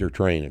are what they're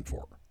training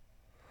for.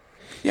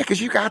 Yeah,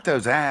 because you got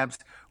those abs.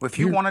 If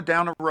you wanted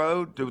down the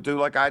road to do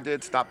like I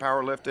did, stop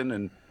powerlifting,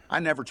 and I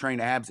never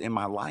trained abs in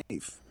my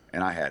life,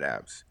 and I had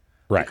abs.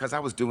 Right. Because I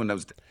was doing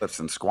those deadlifts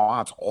and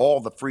squats all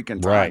the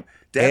freaking time. Right.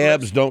 Deadlifts,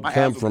 Abs don't my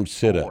come abs from were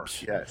sit-ups.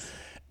 sore. Yes.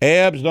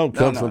 Abs don't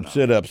come from No.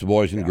 sit-ups,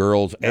 boys and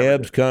girls.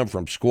 Abs come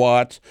from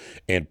squats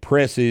and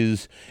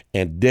presses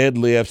and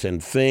deadlifts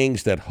and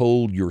things that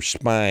hold your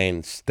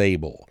spine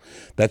stable.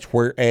 That's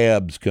where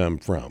abs come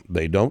from.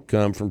 They don't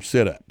come from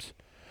sit-ups.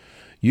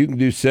 You can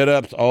do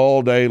sit-ups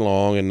all day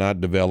long and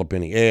not develop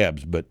any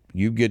abs, but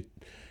you get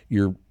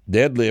your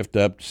deadlift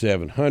up to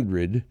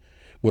 700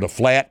 with a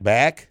flat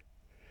back,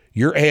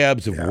 your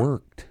abs have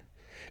worked.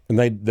 And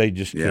they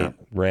just can't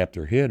wrap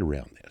their head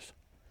around this.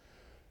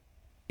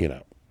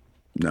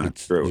 No,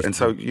 it's true. And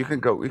so you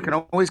can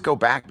always go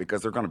back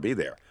because they're going to be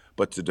there.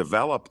 But to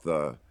develop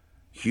the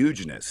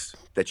hugeness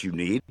that you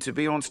need to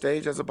be on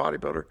stage as a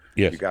bodybuilder,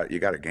 you got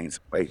to gain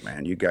some weight,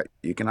 man. You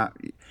cannot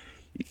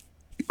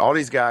all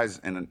these guys,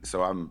 and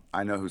so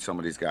I know who some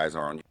of these guys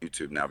are on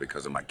YouTube now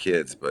because of my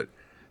kids, but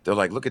they're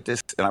like, look at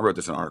this, and I wrote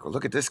this in an article,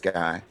 look at this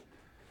guy,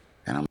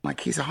 and I'm like,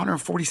 he's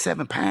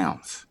 147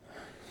 pounds.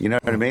 You know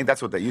what I mean?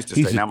 That's what they used to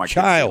say. Now my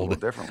kids say it a little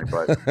differently,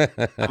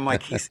 but I'm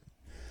like,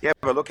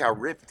 but look how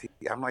ripped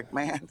I'm like,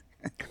 man,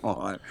 come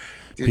on.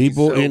 Dude,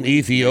 people in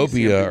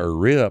Ethiopia are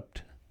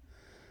ripped.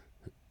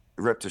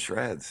 Ripped to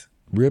shreds.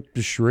 Ripped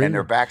to shreds. And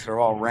their backs are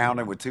all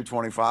rounded with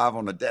 225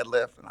 on the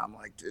deadlift. And I'm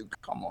like,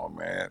 dude, come on,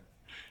 man.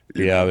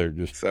 They're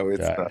just so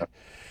it's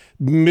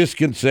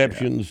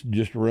misconceptions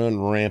just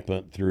run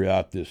rampant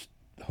throughout this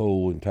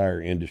whole entire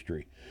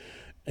industry.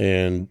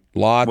 And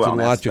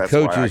lots of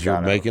coaches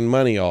are making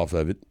money off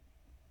of it,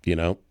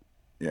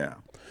 Yeah.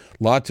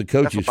 Lots of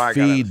coaches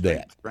feed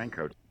that.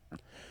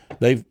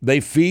 They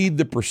feed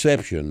the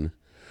perception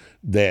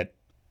that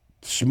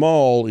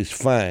small is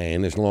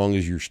fine as long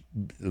as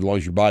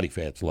your body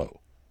fat's low.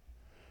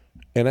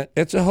 And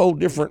that's a whole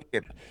different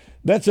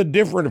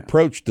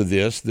approach to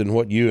this than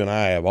what you and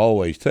I have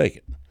always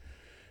taken.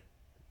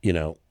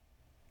 Yeah,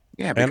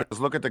 because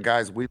look at the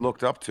guys we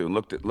looked up to.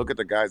 Look at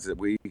the guys that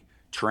we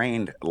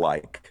trained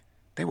like.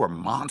 They were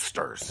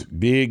monsters.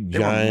 Big,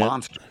 giant. They were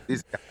monsters.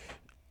 These guys.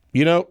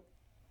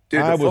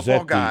 Dude, the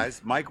football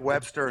guys, Mike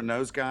Webster and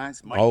those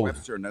guys.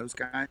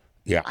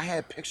 Yeah. I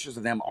had pictures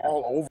of them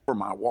all over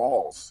my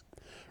walls.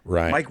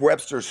 Right. Mike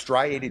Webster's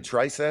striated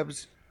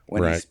triceps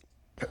when he's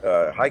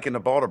hiking the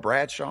ball to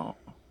Bradshaw.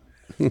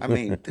 I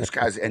mean, this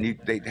guy's, and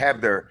they'd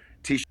have their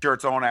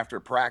T-shirts on after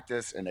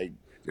practice, and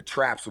the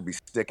traps would be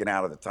sticking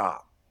out of the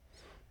top.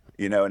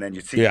 And then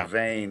you'd see the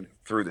vein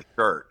through the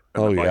shirt.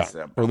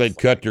 Bicep. Or they'd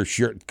cut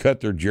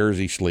their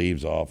jersey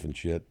sleeves off and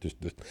shit,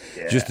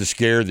 just to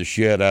scare the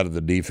shit out of the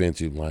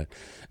defensive line.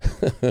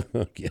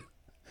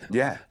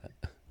 Yeah.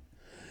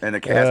 And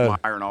the Kazmaier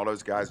and all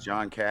those guys,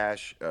 John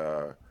Cash,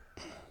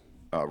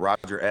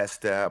 Roger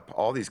Estep,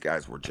 all these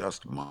guys were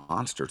just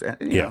monsters.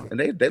 And, and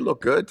they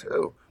look good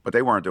too, but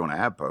they weren't doing an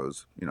ab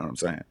pose. You know what I'm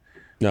saying?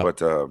 No. But,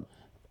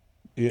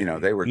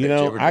 they were.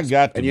 I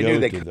got to and you go knew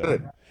they to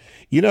could.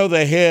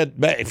 They had,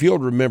 if you'll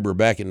remember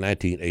back in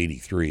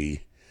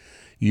 1983,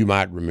 you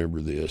might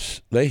remember this,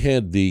 they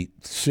had the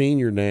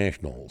senior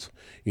nationals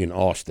in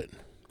Austin.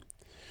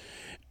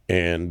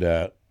 And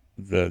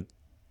the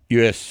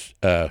U.S.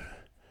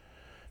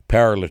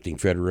 Powerlifting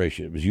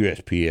Federation, it was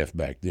USPF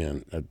back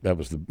then. That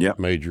was the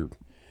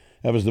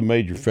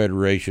major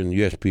federation.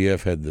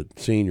 USPF had the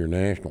senior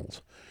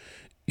nationals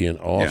in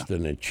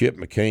Austin, and Chip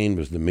McCain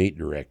was the meet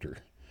director.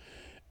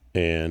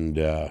 And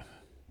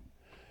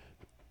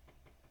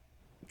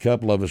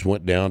couple of us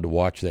went down to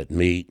watch that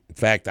meet. In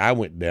fact, I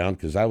went down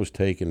because I was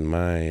taking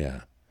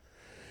my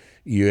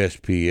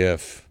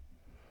USPF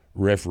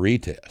referee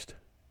test.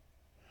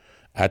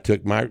 I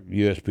took my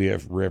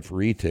USPF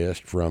referee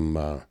test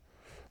from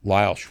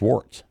Lyle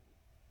Schwartz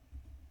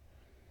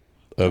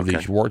of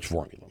the Schwartz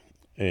formula.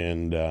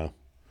 And oh,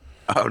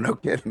 no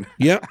kidding.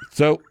 Yeah.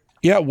 So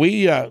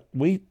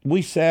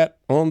we sat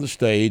on the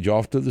stage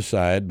off to the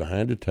side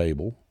behind a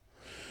table,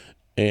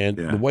 and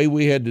the way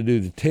we had to do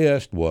the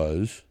test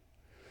was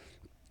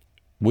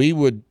we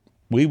would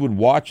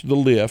watch the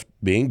lift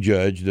being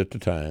judged at the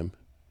time,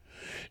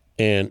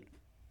 and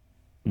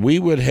we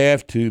would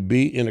have to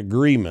be in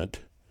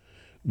agreement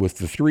with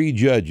the three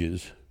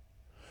judges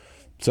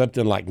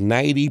something like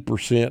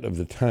 90% of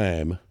the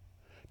time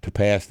to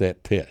pass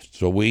that test.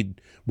 So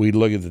we'd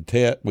look at the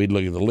test, we'd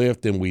look at the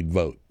lift, and we'd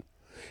vote.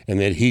 And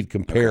then he'd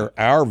compare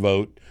our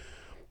vote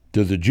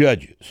to the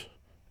judges.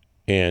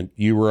 and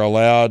you were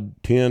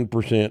allowed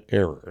 10%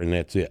 error, and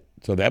that's it.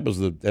 So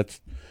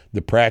that's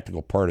the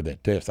practical part of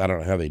that test. I don't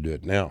know how they do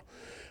it now,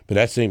 but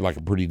that seemed like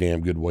a pretty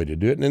damn good way to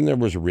do it. And then there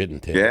was a written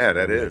test. Yeah,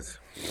 that is.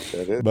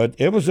 That is. But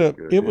it was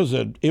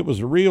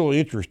a real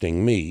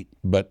interesting meet.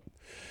 But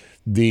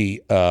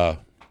the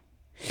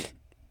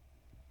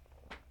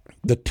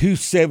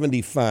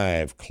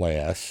 275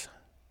 class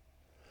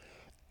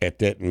at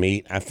that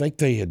meet, I think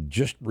they had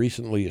just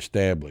recently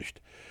established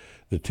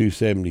the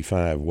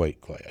 275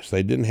 weight class.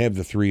 They didn't have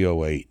the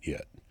 308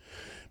 yet,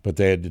 but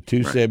they had the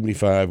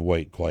 275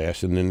 weight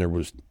class, and then there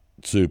was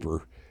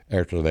super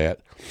after that.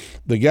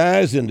 The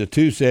guys in the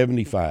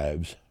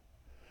 275s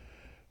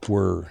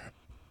were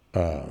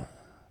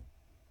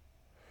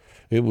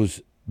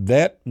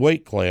that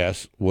weight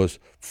class was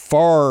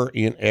far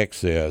in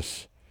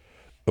excess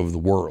of the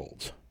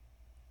world's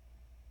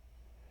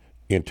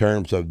in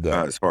terms of the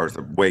as far as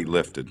the weight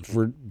lifted.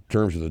 for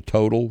terms of the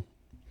totals.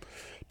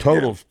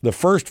 Yeah. The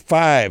first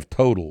 5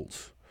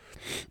 totals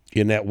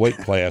in that weight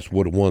class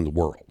would have won the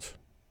worlds.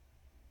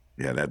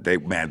 Yeah,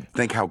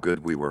 think how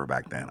good we were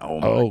back then. Oh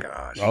my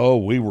gosh. Oh,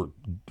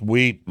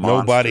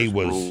 nobody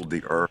was ruled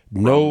the earth.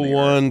 No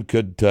one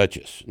could touch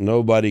us.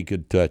 Nobody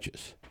could touch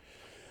us.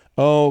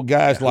 Oh,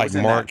 guys like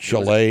Mark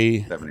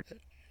Chalet.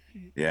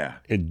 Yeah.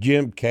 And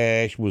Jim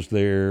Cash was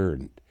there,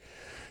 and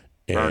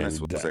Furness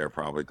was there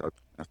probably.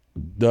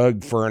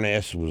 Doug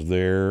Furness was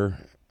there,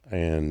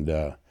 and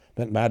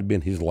that might have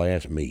been his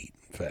last meet,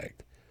 in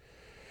fact.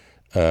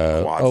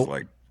 Quads,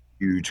 like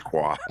huge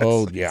quads.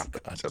 Oh, yeah.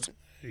 Just,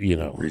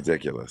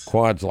 ridiculous.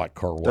 Quads like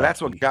Carl. So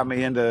that's what got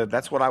me into,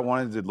 that's what I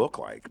wanted to look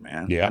like,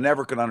 man. Yeah. I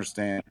never could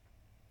understand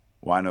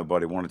why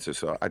nobody wanted to.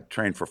 So I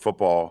trained for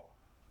football,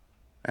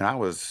 and I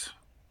was,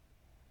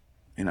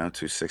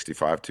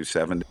 265,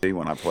 270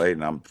 when I played,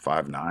 and I'm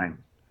 5'9".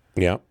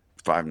 Yeah.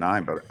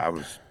 5'9", but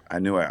I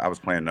knew I was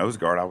playing nose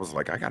guard. I was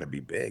like, I got to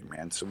be big,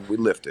 man. So we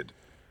lifted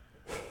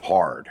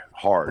hard,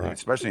 right.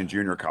 Especially in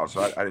junior college.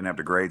 So I didn't have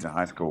the grades in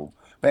high school.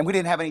 Man, we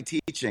didn't have any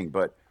teaching.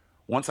 But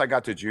once I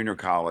got to junior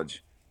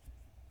college,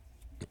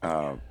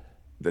 the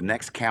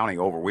next county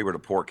over, we were to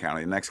Port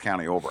County. The next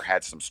county over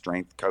had some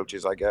strength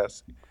coaches, I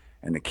guess.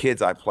 And the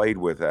kids I played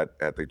with at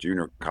the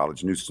junior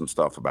college knew some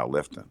stuff about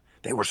lifting.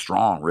 They were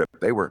strong, Rip.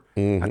 They were.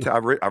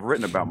 I've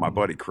written about my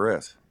buddy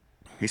Chris.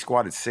 He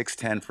squatted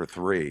 6'10" for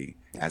 3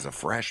 as a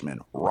freshman,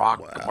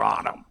 rock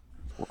bottom.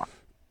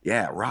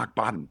 Yeah, rock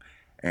bottom,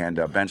 and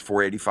bench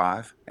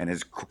 485, and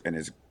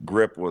his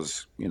grip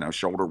was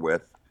shoulder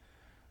width.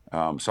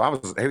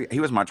 So he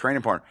was my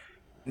training partner.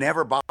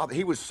 Never bothered.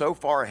 He was so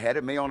far ahead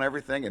of me on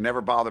everything, it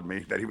never bothered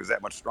me that he was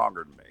that much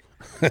stronger than me.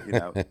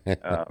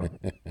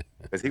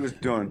 Because he was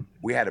doing.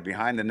 We had a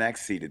behind the neck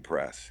seated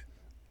press.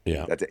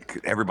 Yeah,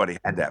 everybody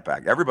had that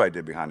back. Everybody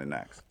did behind the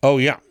necks. Oh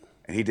yeah,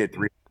 and he did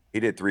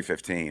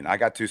 315. I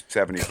got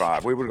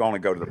 275. We would only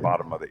go to the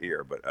bottom of the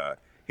ear, but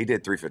he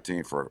did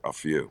 315 for a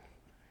few.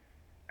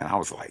 And I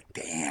was like,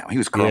 damn, he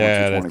was curling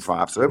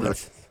 225. So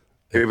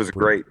it was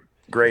a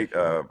great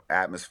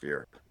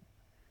atmosphere.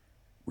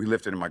 We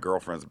lifted in my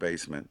girlfriend's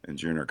basement in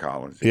junior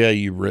college. Yeah,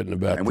 you've written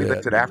about that. And we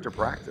lifted after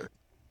practice.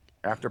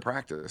 After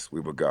practice,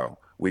 we would go.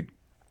 We'd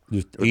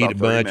just eat a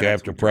bunch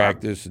after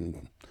practice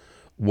and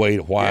wait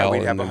a while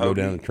and then go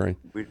down the train.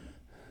 We'd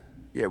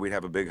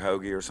have a big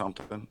hoagie or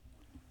something.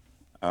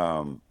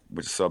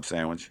 With a sub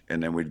sandwich,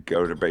 and then we'd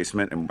go to the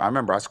basement. And I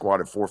remember I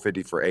squatted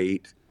 450 for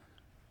 8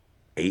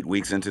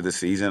 weeks into the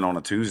season on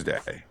a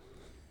Tuesday,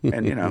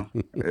 and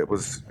it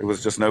was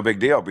just no big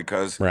deal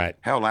because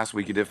hell, last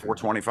week you did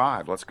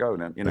 425. Let's go,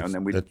 and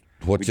then we'd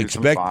do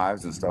some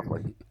fives and stuff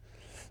like that.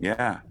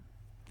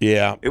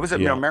 Yeah. It was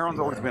Maryland's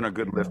always been a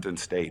good lifting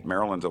state.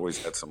 Maryland's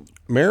always had some.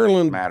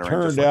 Maryland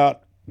turned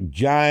out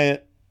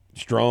giant,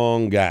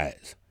 strong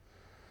guys.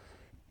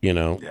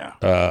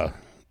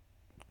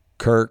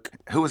 Kirk.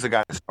 Who was the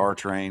guy that star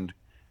trained?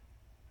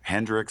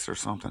 Hendricks or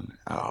something?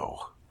 He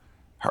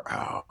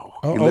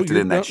lifted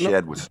in that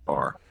shed with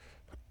Star.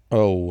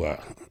 Oh,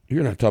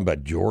 you're not talking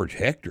about George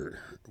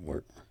Hector.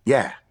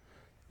 Yeah.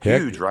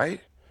 Huge,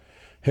 right?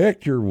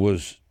 Hector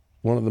was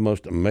one of the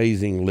most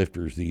amazing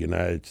lifters the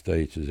United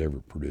States has ever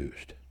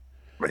produced.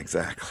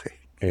 Exactly.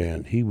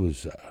 And he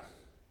was,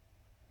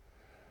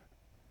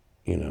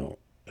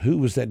 who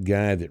was that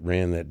guy that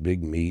ran that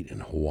big meet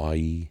in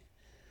Hawaii?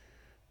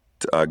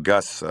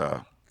 Gus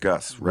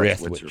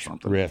Rethwich or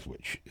something.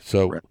 Rethwich.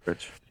 So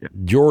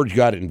George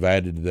got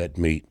invited to that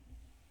meet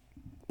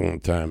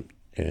one time,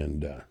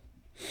 and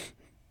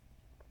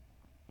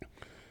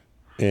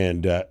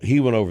he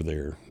went over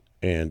there,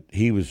 and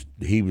he was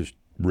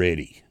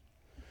ready.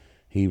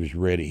 He was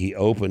ready. He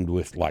opened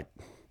with like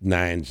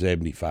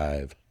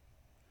 975.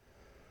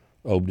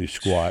 Opened his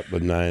squat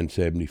with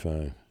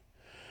 975.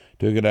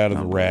 Took it out of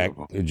the rack.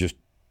 It just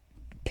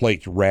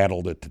plates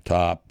rattled at the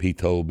top. He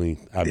told me.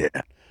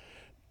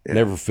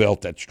 Never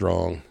felt that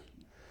strong.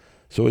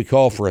 So he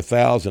called for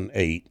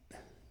 1,008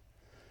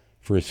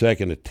 for a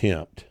second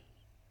attempt.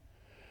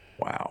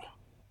 Wow.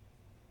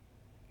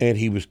 And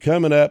he was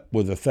coming up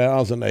with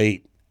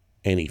 1,008,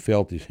 and he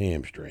felt his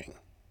hamstring.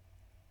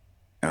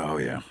 Oh,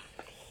 yeah.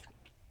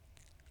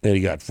 And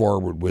he got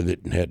forward with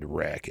it and had to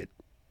rack it.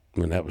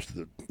 And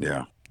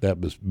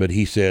but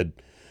he said,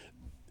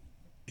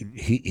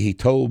 he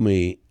told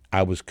me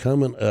I was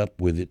coming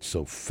up with it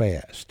so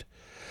fast,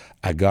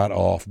 I got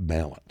off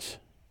balance.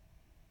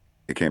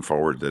 It came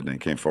forward, didn't it?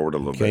 It came forward a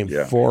little bit.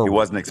 Yeah. Forward. He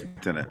wasn't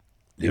expecting it.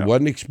 He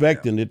wasn't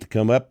expecting it to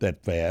come up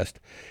that fast,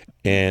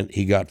 and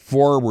he got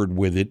forward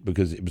with it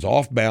because it was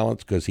off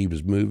balance because he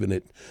was moving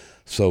it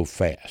so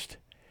fast.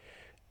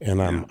 And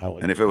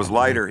and if it was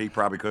lighter, he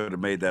probably could have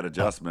made that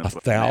adjustment.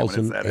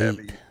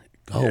 1,008.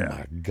 Oh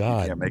my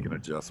God! You can't make an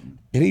adjustment.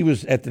 And he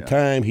was at the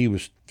time he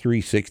was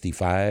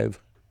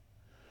 365.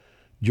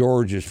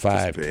 George is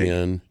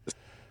 5'10".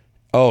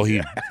 Oh,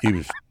 he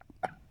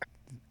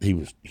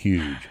was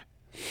huge.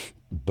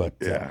 But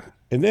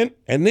and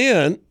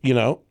then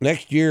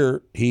next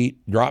year he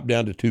dropped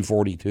down to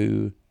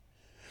 242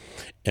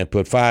 and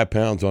put 5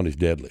 pounds on his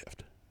deadlift.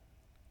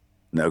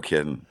 No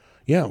kidding.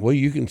 Yeah, well,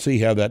 you can see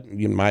how that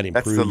might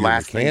improve. That's the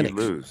last mechanics, thing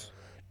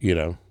you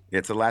lose.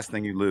 It's the last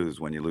thing you lose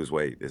when you lose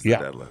weight is the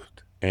deadlift.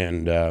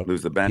 And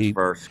lose the bench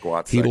first,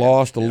 squat he second.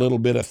 lost a little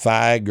bit of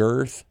thigh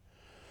girth,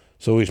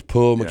 so his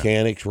pull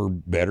mechanics were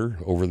better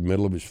over the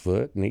middle of his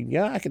foot. And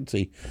I can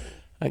see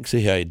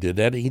how he did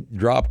that. He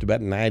dropped about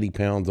 90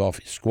 pounds off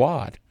his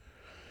squat.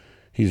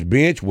 His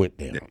bench went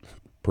down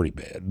pretty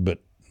bad, but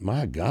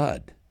my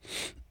God,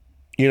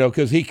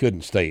 because he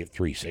couldn't stay at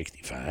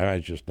 365.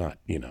 It's just not,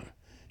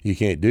 you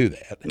can't do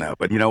that. No,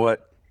 but you know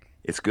what?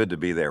 It's good to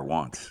be there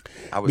once.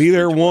 Be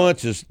there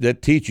once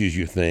that teaches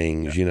you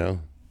things,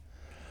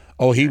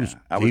 Oh, he was.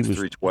 I was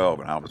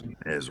 312, and I was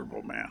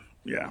miserable, man.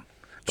 Yeah,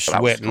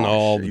 sweating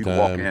all the time. You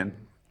walk in.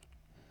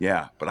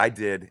 Yeah, but I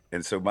did,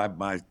 and so my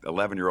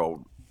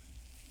 11-year-old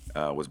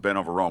was bent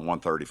over wrong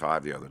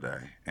 135 the other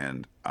day,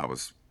 and I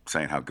was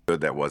saying how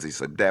good that was. He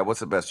said, "Dad,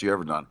 what's the best you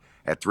ever done?"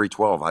 At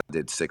 312, I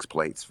did 6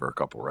 plates for a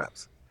couple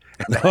reps.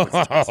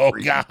 Oh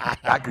God!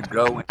 I could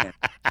go in.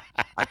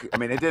 I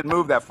mean, it didn't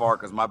move that far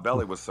because my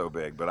belly was so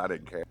big, but I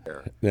didn't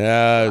care.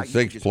 Yeah,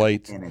 6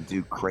 plates. And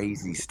do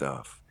crazy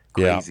stuff.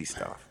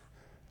 Stuff.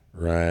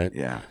 Right.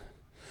 Yeah.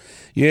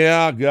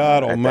 Yeah,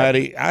 God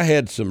almighty. I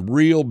had some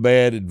real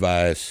bad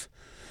advice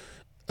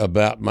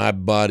about my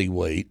body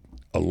weight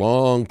a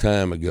long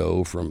time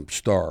ago from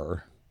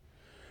Star.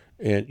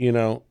 And,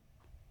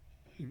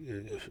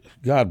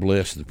 God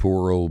bless the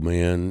poor old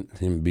man,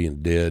 him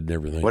being dead and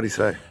everything. What'd he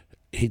say?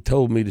 He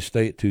told me to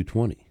stay at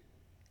 220.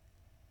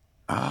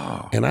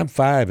 Oh. And I'm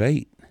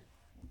 5'8".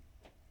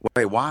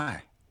 Wait,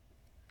 why?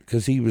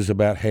 Because he was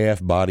about half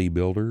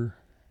bodybuilder.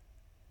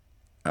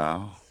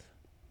 Oh.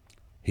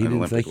 He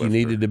didn't think he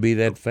needed to be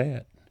that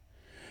fat.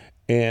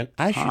 And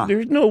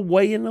there's no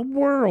way in the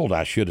world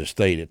I should have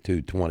stayed at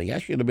 220. I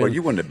should have been. Well,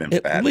 you wouldn't have been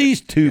at fat. At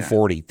least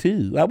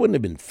 242. I wouldn't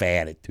have been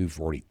fat at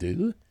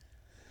 242.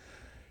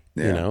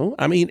 Yeah.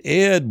 I mean,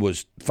 Ed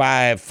was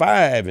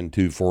 5'5" and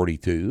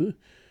 242.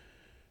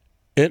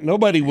 And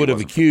nobody would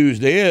have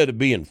accused Ed of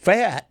being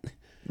fat.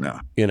 No.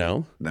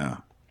 No.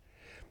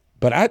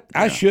 But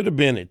I should have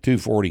been at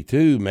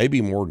 242, maybe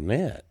more than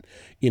that.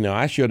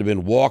 I should have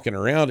been walking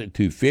around at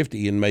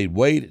 250 and made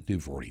weight at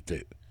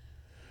 242.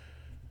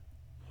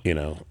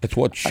 That's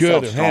what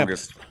should have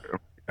happened.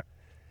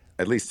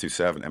 At least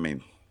 270. I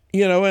mean,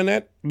 and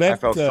that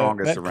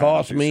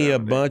cost me a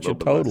bunch of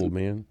total,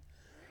 man.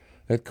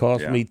 That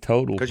cost me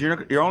total. Because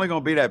you're only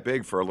going to be that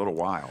big for a little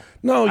while.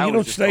 No, you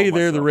don't stay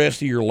there the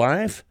rest of your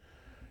life.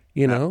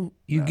 You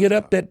get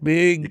up that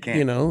big.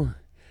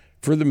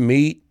 For the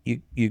meat,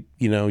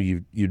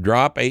 you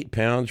drop 8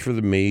 pounds for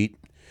the meat.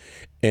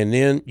 And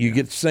then you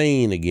get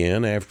sane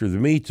again after the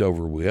meat's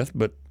over with.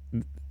 But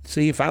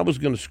see, if I was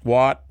going to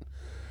squat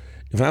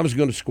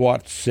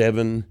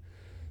 7,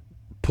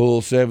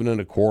 pull 7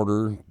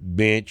 1/4,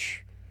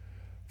 bench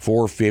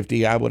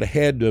 450, I would have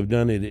had to have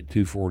done it at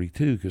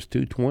 242 because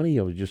 220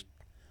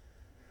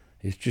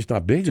 it's just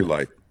not big enough. Too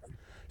light.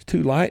 It's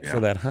too light for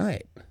that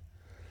height.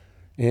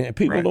 And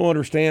people don't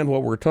understand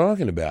what we're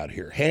talking about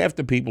here. Half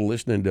the people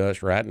listening to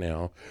us right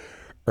now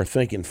are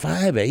thinking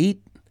 5'8".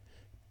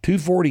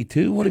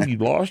 242? What, have you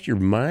lost your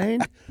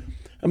mind?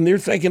 I mean, they're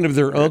thinking of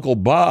their Uncle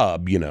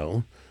Bob,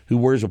 who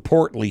wears a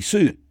portly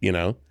suit,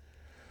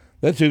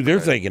 That's who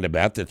they're thinking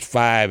about. That's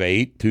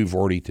 5'8",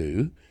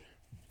 242.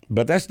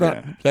 But that's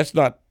not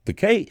the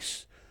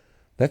case.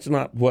 That's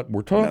not what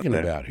we're talking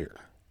about here.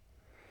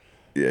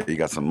 Yeah, you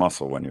got some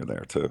muscle when you're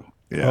there too.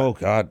 Yeah. Oh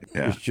God,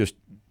 it's just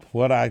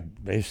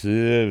that's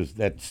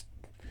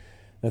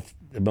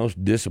the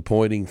most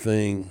disappointing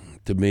thing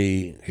to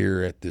me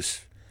here at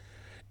this.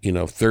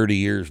 30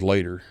 years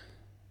later,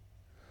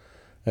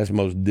 that's the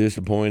most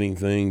disappointing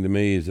thing to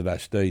me is that I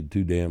stayed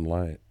too damn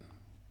light.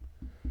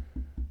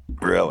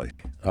 Really?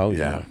 Oh,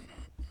 yeah.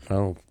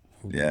 Oh,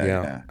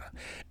 yeah.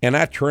 And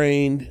I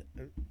trained,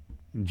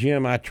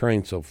 Jim,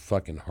 so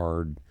fucking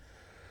hard.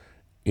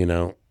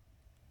 I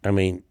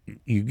mean,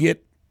 you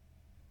get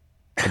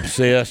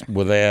obsessed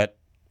with that,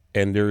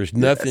 and there's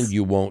nothing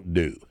you won't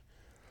do.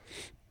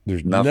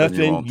 There's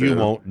nothing you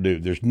won't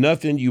do. There's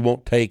nothing you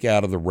won't take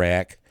out of the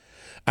rack.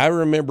 I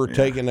remember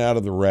taking out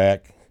of the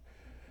rack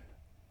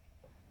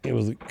it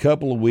was a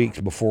couple of weeks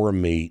before a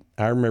meet.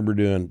 I remember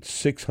doing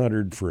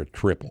 600 for a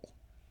triple.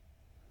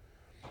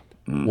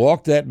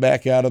 Walked that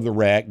back out of the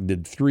rack,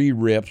 did 3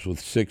 reps with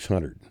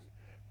 600.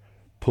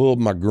 Pulled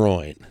my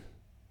groin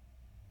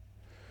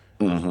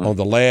on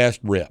the last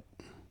rep.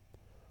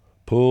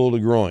 Pulled the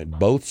groin,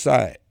 both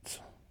sides.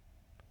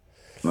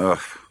 Ugh.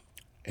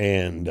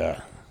 And,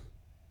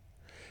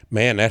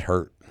 man, that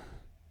hurt.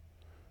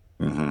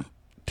 2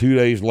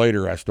 days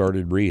later, I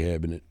started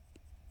rehabbing it.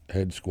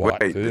 Had to squat.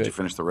 Wait, through did it. you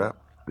finish the rep?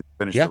 Did you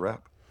finish Yeah. the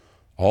rep?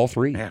 All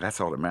 3. Yeah,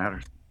 that's all that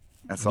matters.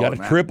 That's You all got that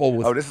a matters. triple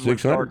with Oh, this is what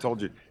 600. Star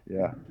told you.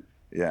 Yeah.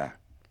 Yeah.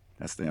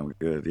 That's damn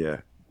good. Yeah.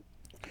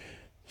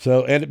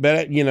 So,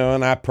 but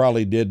and I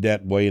probably did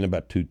that weighing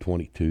about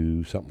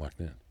 222, something like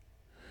that.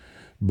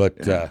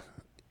 But,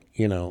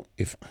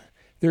 if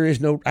there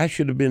is I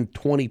should have been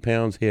 20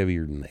 pounds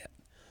heavier than that.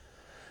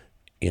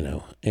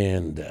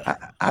 And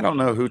I don't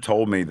know who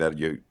told me that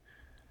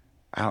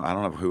I don't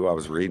know who I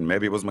was reading.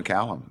 Maybe it was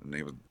McCallum. And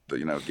he was,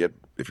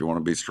 if you want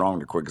to be strong,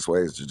 the quickest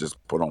way is to just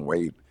put on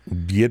weight.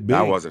 get big.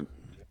 I wasn't.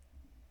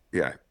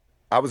 Yeah.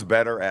 I was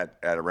better at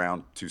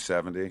around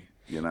 270,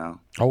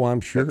 Oh, I'm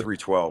sure. That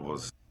 312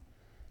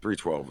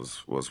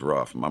 was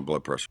rough. My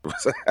blood pressure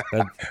was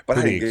That's but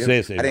pretty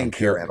excessive. I didn't I'm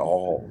care sure. at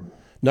all.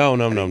 No.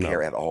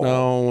 care at all.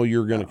 No,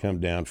 you're going to come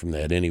down from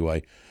that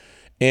anyway.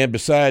 And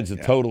besides, the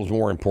total's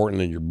more important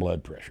than your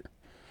blood pressure.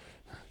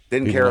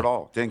 Didn't care at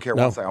all. Didn't care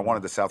No. one thing. I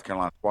wanted the South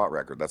Carolina squat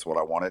record. That's what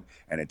I wanted,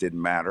 and it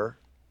didn't matter.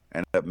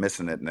 Ended up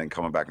missing it and then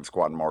coming back and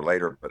squatting more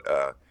later.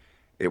 But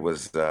it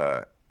was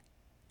I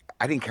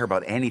didn't care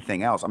about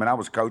anything else. I mean, I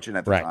was coaching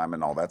at the Right. time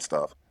and all that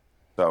stuff,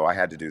 so I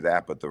had to do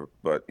that. But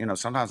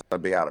sometimes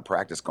I'd be out of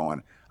practice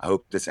going, I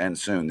hope this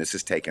ends soon. This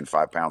is taking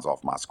 5 pounds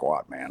off my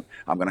squat, man.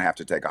 I'm gonna have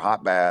to take a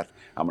hot bath.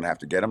 I'm gonna have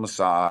to get a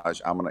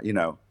massage. I'm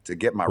gonna to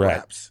get my Right.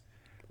 reps.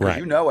 'Cause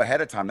Right.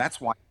 ahead of time. That's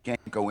why you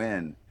can't go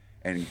in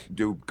and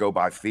go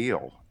by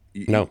feel.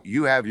 No.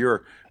 You have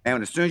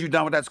and as soon as you're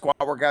done with that squat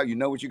workout, you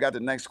know what you got the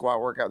next squat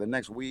workout the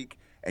next week,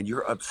 and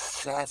you're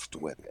obsessed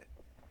with it.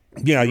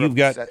 Yeah, you've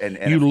got and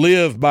you if-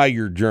 live by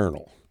your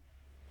journal.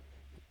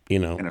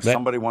 And if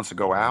somebody wants to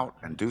go out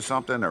and do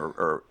something,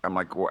 or I'm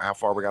like, well, how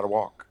far we got to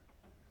walk?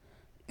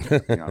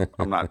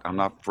 I'm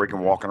not freaking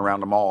walking around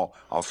the mall.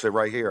 I'll sit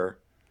right here.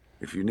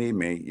 If you need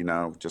me,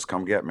 just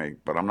come get me.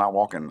 But I'm not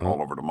walking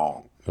all over the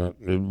mall. Because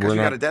you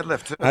got a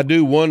deadlift too. I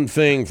do one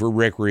thing for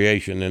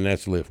recreation, and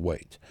that's lift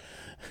weights.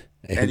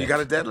 And you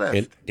got a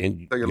deadlift.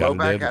 And So your got low a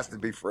back deadlift. has to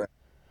be fresh.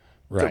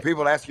 So Right.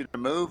 people ask you to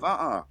move.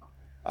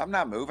 I'm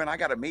not moving. I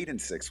got a meet in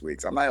 6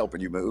 weeks. I'm not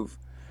helping you move.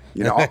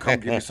 I'll come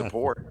give you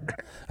support.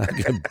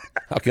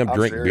 I'll come I'm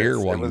drink serious. beer It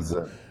while was,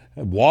 you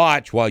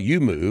watch while you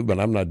move, but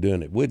I'm not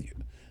doing it with you.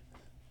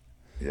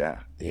 Yeah.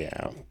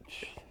 Yeah.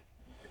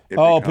 It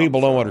People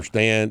becomes, don't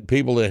understand.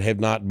 People that have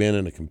not been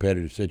in a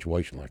competitive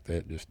situation like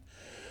that just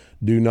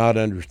do not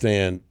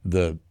understand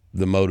the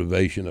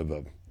motivation of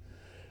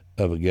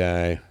a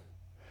guy.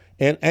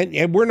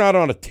 And we're not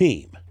on a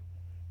team.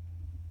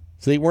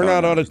 See, we're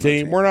not on a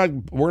team.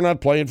 We're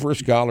not playing for a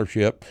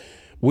scholarship.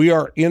 We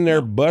are in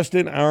there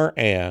busting our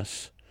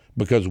ass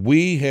because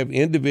we have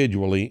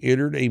individually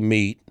entered a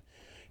meet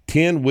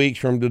 10 weeks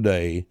from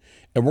today,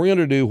 and we're going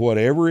to do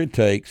whatever it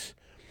takes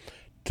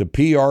to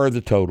PR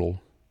the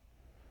total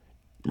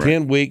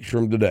 10 weeks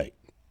from today,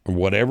 or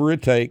whatever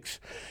it takes,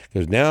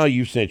 because now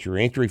you've sent your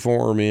entry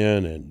form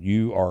in and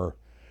you are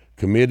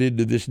committed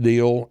to this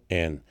deal,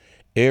 and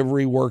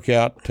every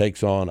workout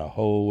takes on a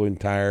whole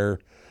entire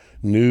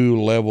new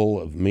level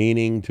of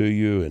meaning to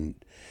you,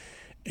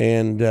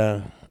 and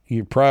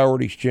your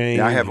priorities change.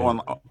 Yeah,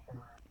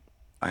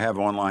 I have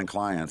online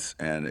clients,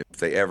 and if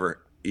they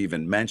ever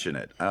even mention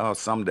it,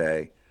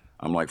 someday,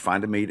 I'm like,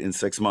 find a meet in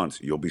 6 months,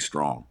 you'll be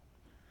strong.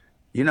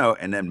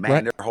 And then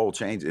man, their whole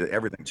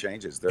everything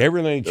changes.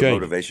 Everything their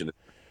changes. Motivation.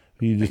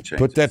 You just changes.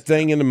 put that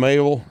thing in the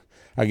mail.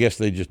 I guess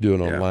they just do it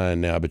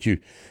online now. But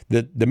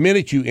the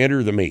minute you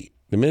enter the meet,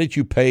 the minute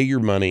you pay your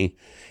money,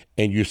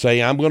 and you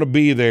say, I'm going to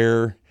be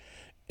there,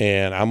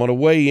 and I'm going to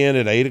weigh in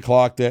at 8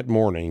 o'clock that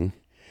morning,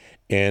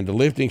 and the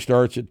lifting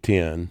starts at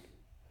 10,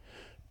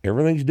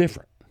 everything's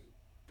different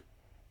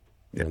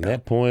from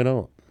that point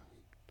on.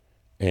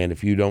 And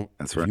if you don't,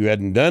 That's if right. you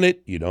hadn't done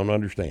it, you don't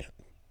understand.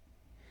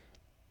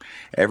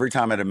 Every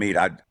time at a meet,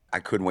 I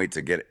couldn't wait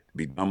to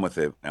be done with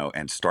it,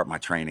 and start my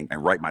training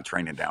and write my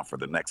training down for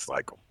the next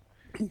cycle.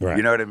 Right.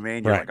 You know what I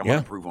mean? You're Right, like, I'm yeah.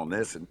 going to improve on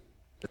this, and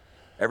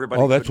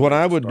everybody. Oh, that's couldn't what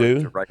I wait to would start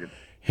do. to write it.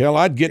 Hell,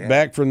 I'd get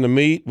back from the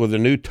meet with a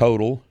new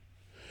total,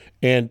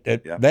 and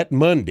that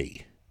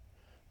Monday,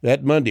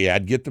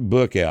 I'd get the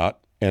book out,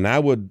 and I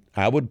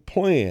would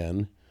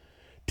plan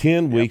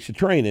 10 weeks of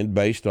training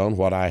based on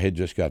what I had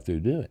just got through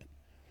doing.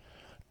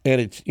 And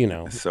it's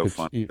so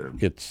fun, too.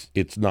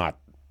 It's not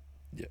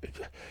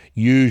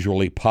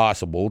usually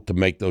possible to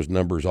make those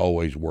numbers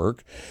always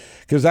work,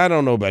 because I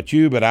don't know about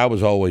you, but I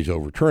was always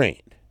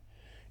overtrained.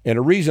 And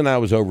the reason I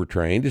was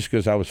overtrained is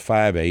because I was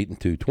 5'8" and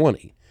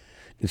 220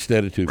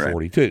 instead of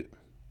 242. Right.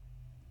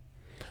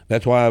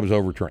 That's why I was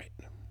overtrained.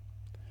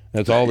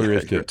 That's all there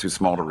is to You're it. too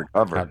small to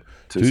recover.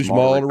 Too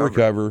small to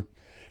recover.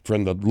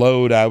 from the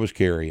load I was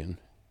carrying.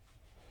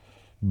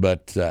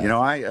 But You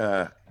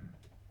know,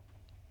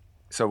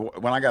 so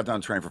when I got done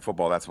training for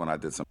football, that's when I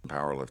did some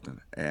powerlifting,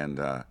 and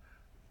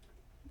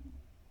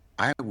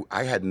I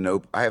have no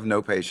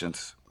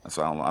patience,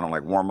 so I don't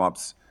like warm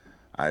ups.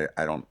 I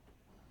don't.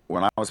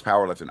 When I was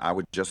powerlifting, I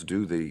would just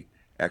do the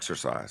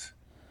exercise.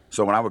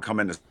 So when I would come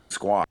in to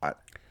squat,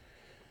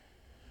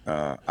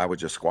 I would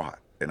just squat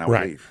and I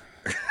would leave.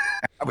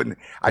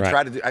 I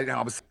tried to do.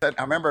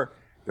 I remember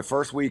the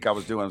first week I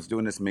was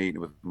doing this meet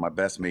with my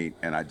best meet,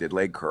 and I did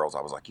leg curls.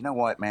 I was like, you know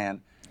what,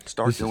 man,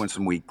 start doing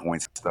some weak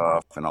point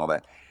stuff and all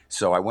that.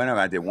 So I went and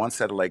I did one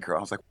set of leg curls.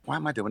 I was like, why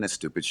am I doing this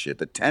stupid shit?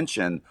 The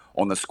tension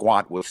on the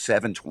squat was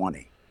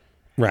 720.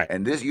 right.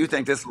 And you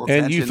think this little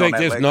And tension you think on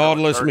that this leg curl was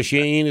Nautilus 30?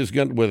 machine is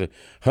going to, with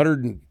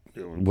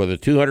a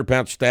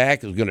 200-pound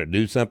stack, is going to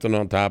do something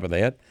on top of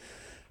that?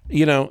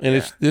 You know,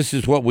 and this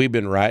is what we've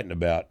been writing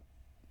about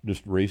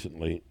just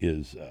recently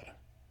is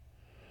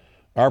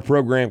our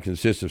program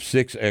consists of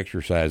 6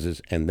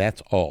 exercises, and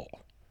that's all.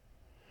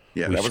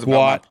 Yeah, We that was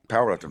squat,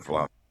 about my powerlifting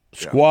philosophy.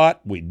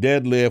 Squat, we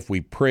deadlift,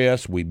 we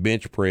press, we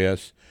bench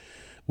press,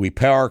 we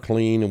power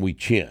clean, and we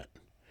chin.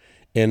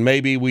 And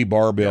maybe we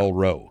barbell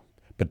row.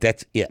 But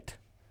that's it.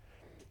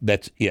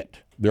 That's it.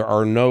 There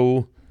are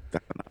no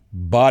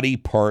body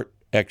part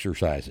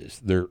exercises.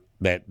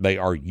 They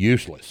are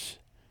useless.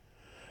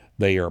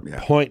 They are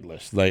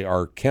pointless. They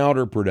are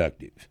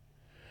counterproductive.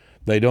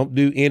 They don't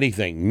do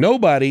anything.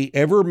 Nobody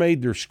ever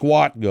made their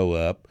squat go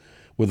up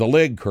with a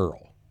leg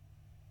curl.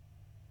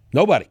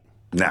 Nobody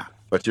Nah,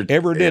 but you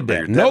ever did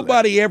that.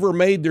 Nobody ever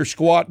made their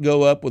squat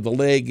go up with a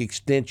leg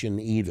extension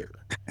either.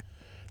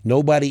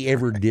 Nobody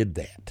ever did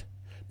that.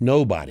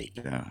 Nobody.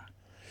 Yeah.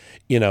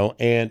 You know,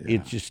 and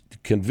it's just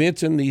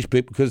convincing these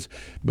people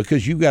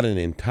because you've got an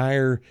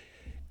entire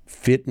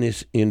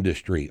fitness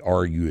industry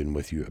arguing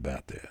with you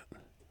about that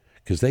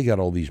because they got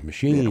all these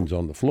machines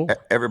on the floor.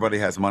 Everybody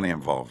has money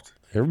involved.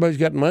 Everybody's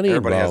got money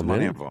Everybody involved. has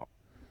money in it, involved.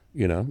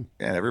 You know.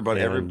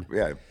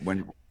 Yeah,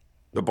 when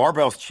the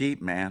barbell's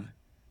cheap, man.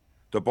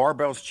 The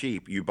barbell's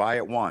cheap. You buy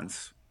it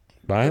once.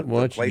 Buy it The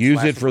once, plates use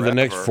last it for the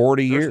next forever.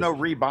 40 years. There's no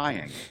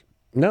rebuying.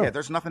 No. Yeah,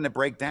 there's nothing to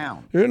break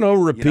down. There are no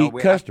repeat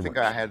customers. I think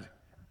I had,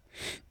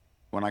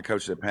 when I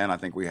coached at Penn, I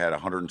think we had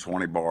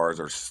 120 bars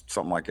or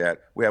something like that.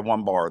 We had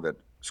one bar that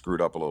screwed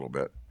up a little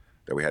bit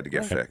that we had to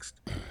get fixed.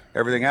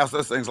 Everything else,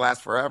 those things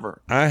last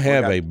forever. I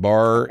have a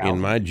bar in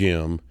my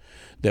gym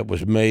that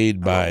was made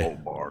by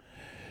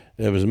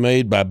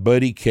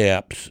Buddy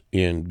Caps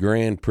in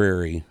Grand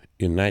Prairie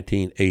in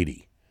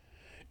 1980.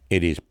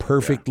 It is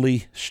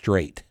perfectly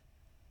straight.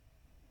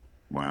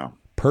 Wow.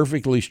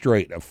 Perfectly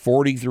straight. A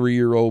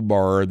 43-year-old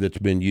bar that's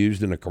been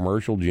used in a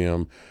commercial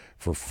gym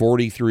for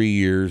 43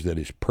 years that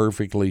is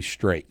perfectly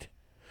straight.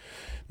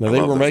 Now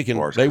they were making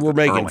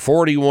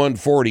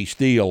 4140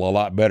 steel a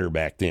lot better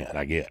back then,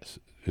 I guess.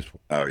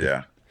 Oh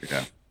yeah.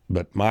 Yeah.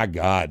 But my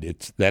God,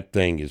 that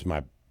thing is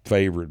my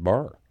favorite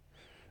bar.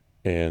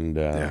 And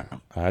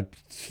I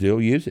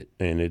still use it.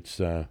 And it's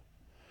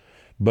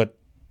but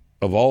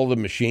of all the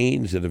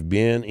machines that have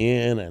been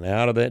in and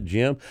out of that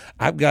gym,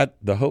 I've got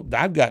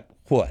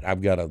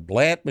a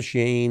lat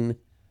machine,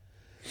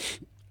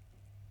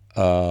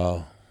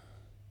 a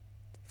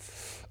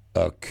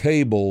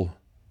cable,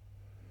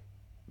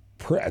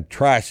 a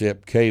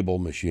tricep cable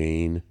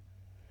machine,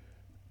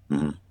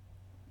 and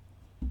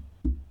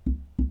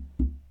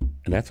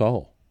that's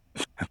all.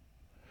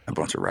 A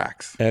bunch of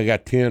racks. And I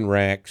got 10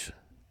 racks,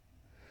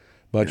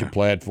 bunch of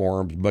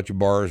platforms, bunch of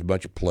bars,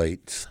 bunch of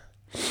plates,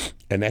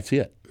 and that's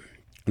it.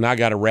 And I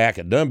got a rack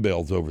of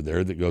dumbbells over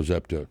there that goes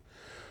up to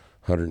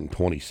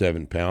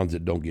 127 pounds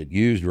that don't get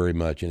used very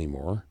much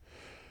anymore.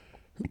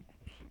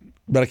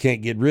 But I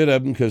can't get rid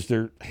of them because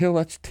that's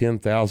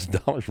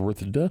 $10,000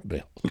 worth of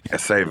dumbbells. Yeah,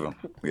 save them.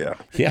 Yeah.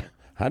 Yeah.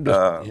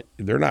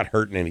 They're not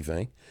hurting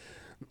anything.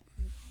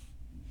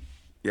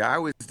 Yeah, I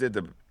always did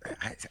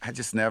I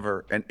just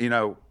never, and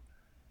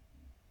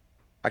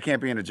I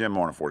can't be in the gym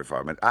more than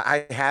 45 minutes.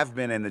 I have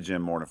been in the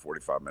gym more than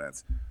 45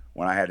 minutes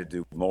when I had to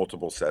do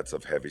multiple sets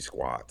of heavy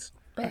squats.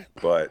 Right.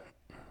 But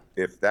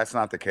if that's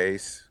not the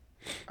case,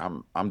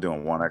 I'm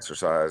doing one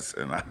exercise,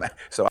 and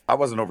so I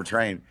wasn't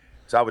overtrained.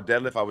 So I would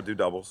deadlift, I would do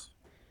doubles,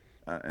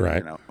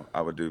 right?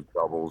 I would do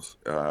doubles,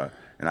 and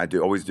I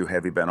always do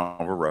heavy bent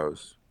over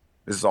rows.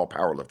 This is all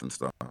powerlifting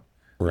stuff.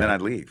 Right. Then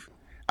I'd leave.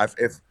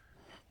 If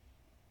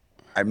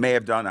I may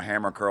have done a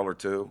hammer curl or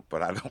two,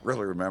 but I don't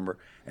really remember.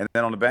 And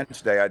then on the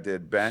bench day, I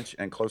did bench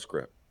and close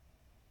grip.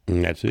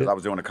 And that's it. I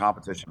was doing a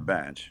competition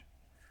bench.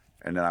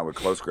 And then I would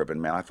close grip, and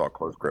man, I thought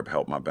close grip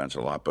helped my bench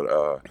a lot. But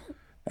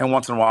and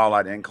once in a while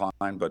I'd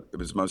incline, but it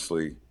was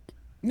mostly.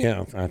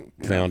 Yeah, I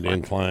found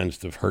inclines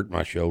to hurt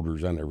my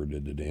shoulders. I never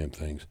did the damn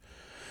things.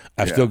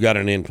 I've still got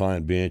an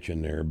incline bench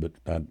in there, but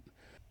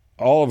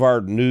all of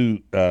our new,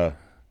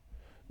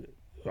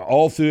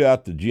 all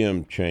throughout the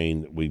gym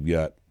chain that we've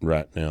got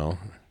right now,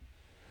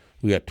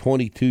 we got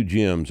 22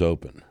 gyms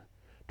open,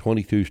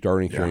 22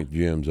 starting strength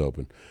gyms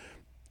open.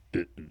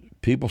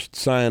 People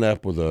sign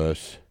up with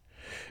us.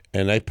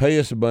 And they pay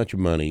us a bunch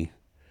of money,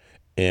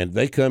 And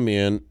they come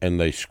in and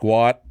they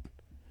squat.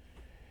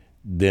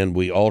 Then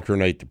we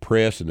alternate the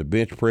press and the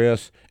bench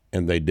press,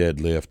 and they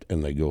deadlift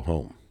and they go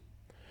home.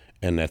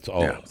 And that's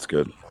all. Yeah, that's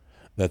good.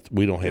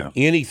 We don't have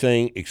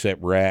anything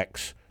except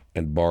racks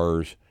and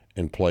bars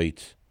and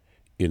plates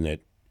in the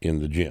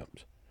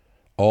gyms.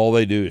 All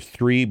they do is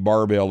 3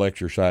 barbell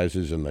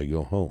exercises and they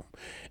go home.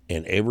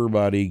 And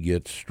everybody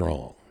gets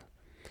strong.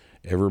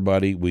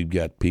 We've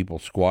got people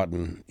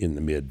squatting in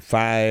the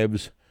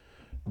mid-5s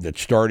that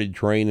started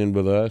training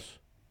with us,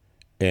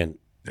 and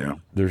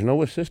there's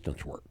no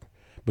assistance work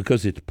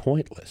because it's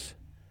pointless.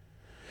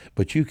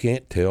 But you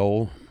can't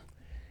tell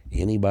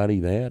anybody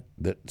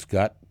that's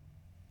got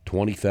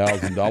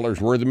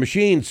 $20,000 worth of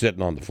machines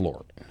sitting on the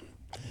floor.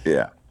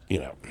 Yeah. You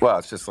know. Well,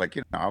 it's just like,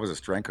 I was a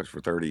strength coach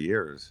for 30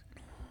 years,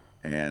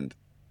 and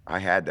I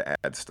had to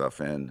add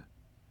stuff in.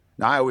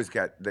 Now, I always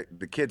got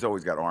the kids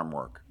always got arm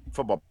work.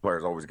 Football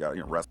players always got,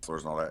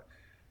 wrestlers and all that.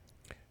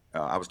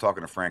 I was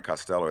talking to Frank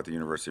Costello at the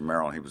University of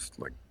Maryland. He was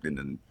like in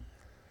the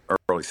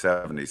early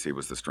 70s. He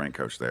was the strength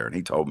coach there, and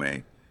he told me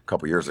a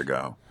couple years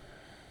ago.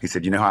 He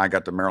said, "You know how I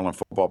got the Maryland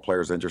football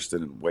players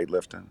interested in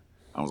weightlifting?"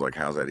 I was like,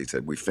 "How's that?" He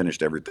said, "We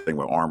finished everything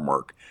with arm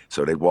work,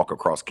 so they'd walk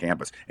across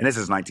campus." And this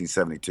is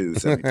 1972,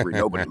 73.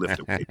 Nobody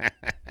lifted weight.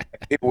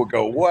 People would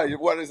go,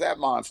 "What is that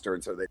monster?"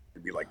 And so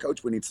they'd be like,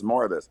 "Coach, we need some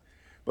more of this."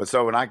 But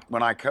so when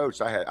I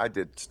coached, I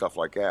did stuff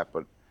like that.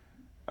 But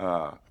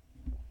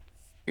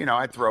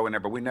I'd throw in there,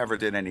 but we never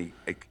did any.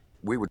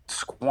 We would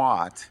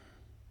squat,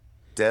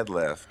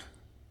 deadlift,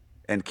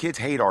 and kids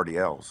hate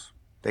RDLs.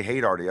 They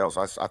hate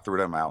RDLs. I threw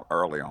them out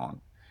early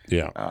on.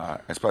 Yeah.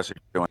 Especially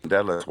doing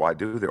deadlifts. Why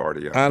do the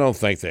RDL? I don't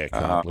think they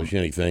accomplish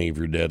anything if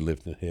you're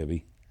deadlifting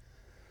heavy.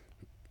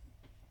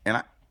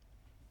 And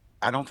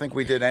I don't think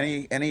we did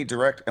any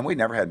direct, and we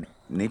never had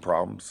knee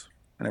problems.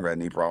 I never had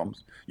knee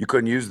problems. You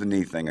couldn't use the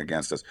knee thing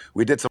against us.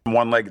 We did some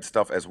one-legged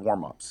stuff as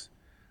warm-ups.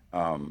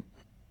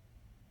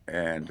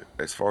 And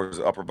as far as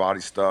upper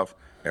body stuff,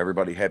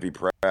 everybody heavy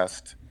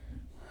pressed,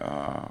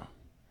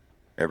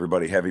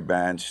 everybody heavy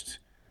benched.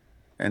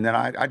 And then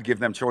I'd give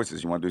them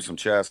choices. You want to do some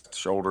chest,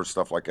 shoulders,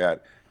 stuff like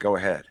that, go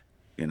ahead.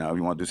 You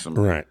want to do some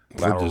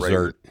lateral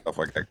raises, stuff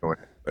like that, go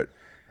ahead. But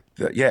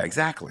yeah,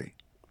 exactly.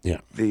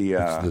 Yeah.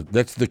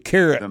 That's the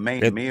carrot. The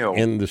main meal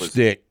and the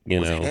stick,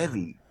 was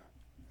heavy.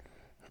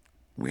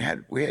 We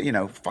had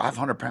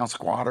 500-pound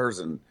squatters,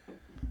 and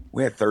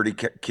we had 30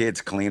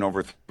 kids clean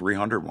over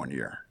 300 one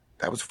year.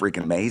 That was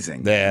freaking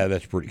amazing. Yeah,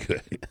 that's pretty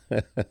good.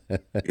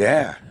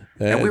 Yeah.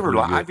 And we were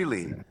Ivy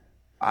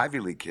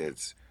League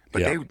kids,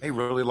 but they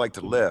really like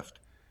to lift.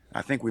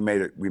 I think we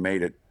made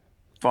it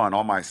fun.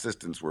 All my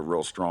assistants were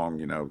real strong,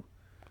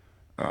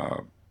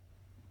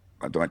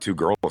 my 2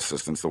 girl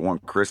assistants, the one,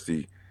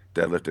 Christy,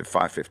 deadlifted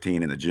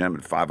 515 in the gym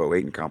and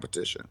 508 in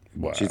competition.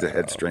 Wow. She's a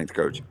head strength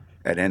coach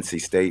at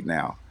NC State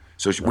now.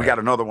 So we got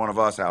another one of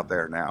us out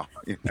there now.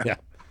 Yeah.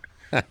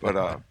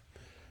 But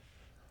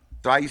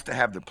so I used to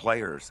have the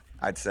players.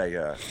 I'd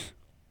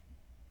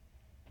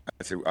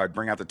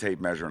bring out the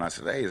tape measure and I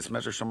said, "Hey, let's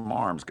measure some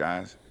arms,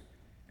 guys."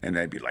 And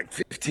they'd be like,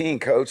 15,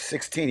 coach,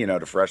 16,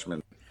 the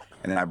freshmen.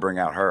 And then I'd bring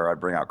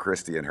out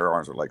Christy, and her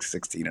arms were like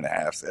 16 and a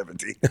half,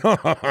 17.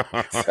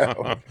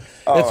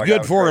 That's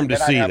good for him to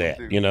see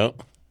that,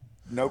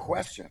 No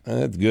question.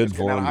 That's good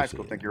for him. In high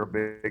school, think you're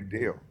a big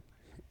deal.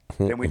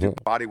 Then we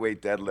did body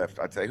weight deadlift.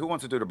 I'd say, "Who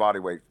wants to do the body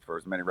weight for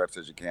as many reps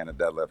as you can in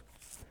deadlift?"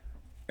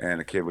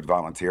 And a kid would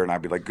volunteer, and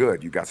I'd be like,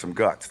 "Good, you got some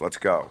guts. Let's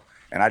go."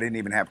 And I didn't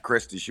even have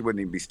Christy. She wouldn't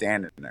even be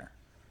standing there.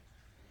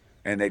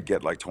 And they'd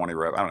get like 20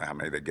 reps. I don't know how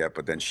many they'd get,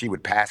 but then she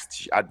would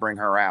pass. I'd bring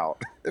her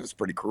out. It was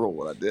pretty cruel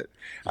what I did.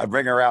 I'd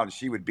bring her out, and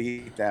she would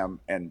beat them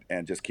and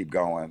just keep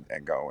going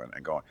and going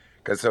and going.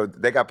 Because so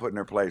they got put in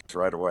their place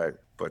right away.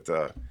 But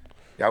I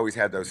always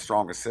had those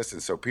strong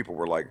assistants, so people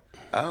were like,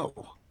 "Oh,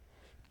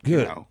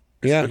 good."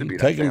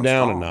 Take them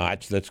down a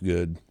notch. That's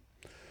good.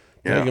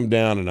 Take them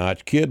down a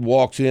notch. Kid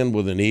walks in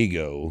with an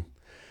ego.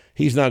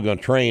 He's not going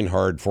to train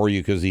hard for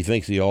you because he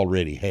thinks he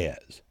already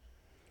has.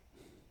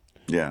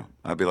 Yeah.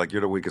 I'd be like,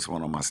 "You're the weakest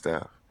one on my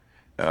staff."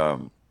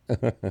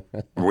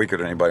 Weaker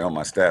than anybody on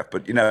my staff.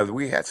 But,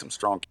 we had some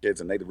strong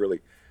kids, and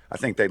I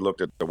think they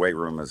looked at the weight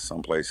room as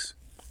someplace.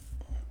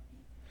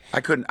 I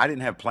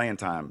didn't have playing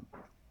time.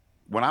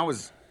 When I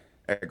was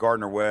at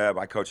Gardner-Webb,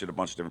 I coached at a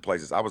bunch of different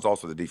places. I was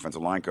also the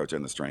defensive line coach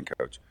and the strength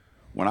coach.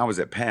 When I was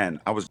at Penn,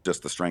 I was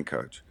just the strength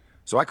coach.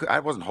 So I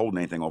wasn't holding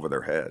anything over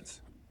their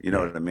heads. You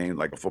know what I mean?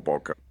 Like a football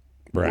coach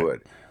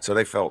would. So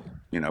they felt,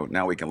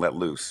 now we can let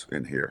loose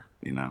in here,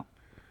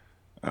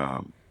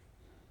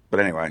 But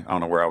anyway, I don't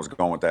know where I was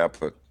going with that,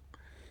 but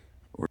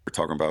we're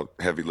talking about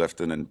heavy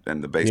lifting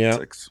and the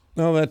basics.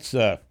 Yeah. No, that's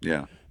the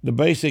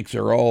basics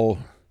are all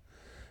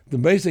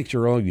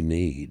you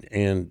need.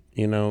 And,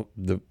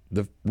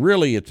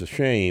 really it's a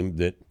shame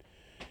that,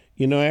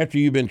 after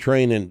you've been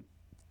training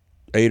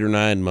 8 or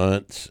 9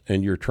 months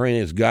and your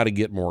training has got to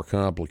get more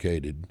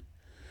complicated,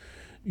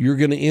 you're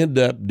going to end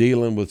up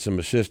dealing with some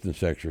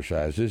assistance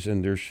exercises,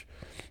 and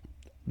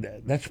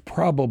that's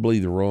probably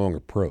the wrong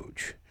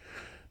approach.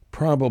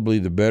 Probably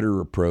the better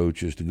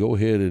approach is to go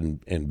ahead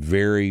and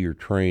vary your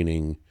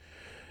training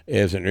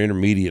as an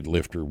intermediate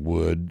lifter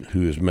would,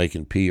 who is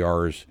making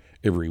PRs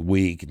every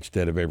week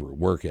instead of every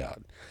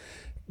workout.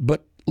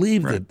 But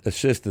leave the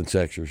assistance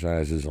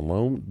exercises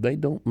alone. They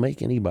don't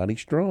make anybody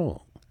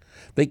strong.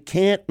 They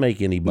can't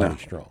make anybody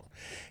strong.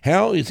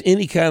 How is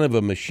any kind of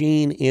a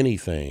machine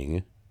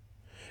anything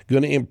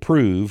going to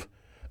improve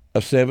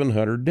a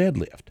 700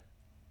 deadlift?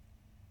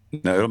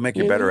 No, it'll make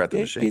you better at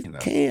the machine.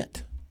 It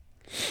can't.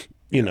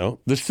 You know,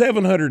 the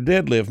 700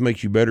 deadlift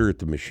makes you better at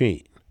the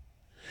machine.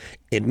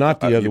 It not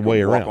the other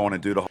way around. Walk on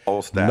and do the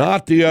whole stack.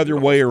 Not the other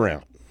way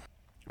around.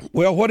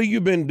 Well, what have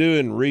you been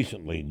doing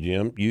recently,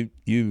 Jim?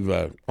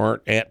 You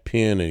aren't at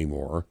Penn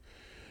anymore.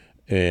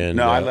 And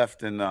no, I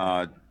left in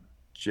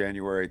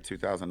January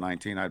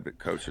 2019. I'd been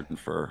coaching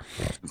since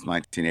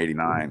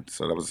 1989,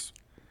 so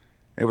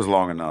it was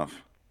long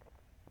enough.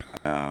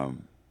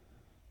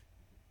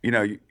 You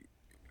know,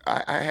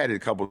 I had a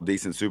couple of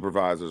decent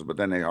supervisors, but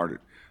then they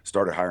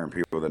started hiring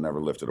people that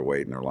never lifted a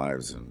weight in their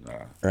lives. And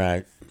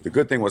right. The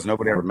good thing was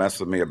nobody ever messed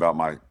with me about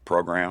my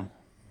program.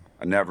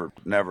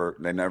 Nobody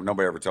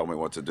ever told me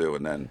what to do.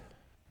 And then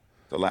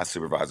the last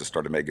supervisor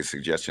started making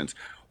suggestions.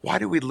 Why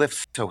do we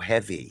lift so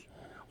heavy?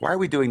 Why are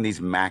we doing these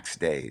max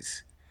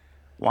days?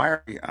 Why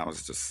are we? I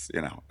was just,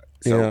 you know.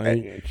 So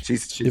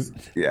she's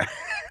yeah.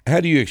 How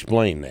do you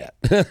explain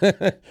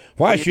that?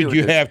 Why should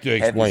you have to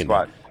explain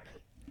that?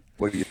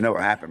 Well, you know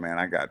what happened, man.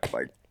 I got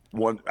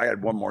I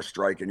had one more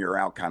strike and you're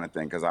out kind of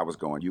thing because I was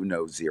going,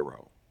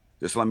 zero.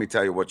 Just let me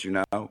tell you what you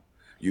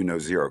know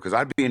zero. Because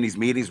I'd be in these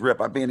meetings,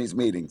 Rip. I'd be in these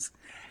meetings,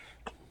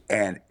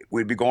 and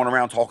we'd be going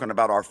around talking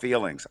about our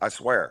feelings. I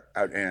swear,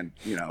 and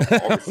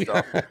all this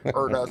stuff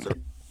hurt us.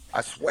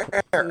 I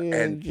swear.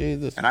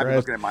 And I'm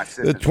looking at my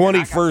the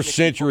 21st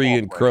century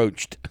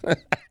encroached.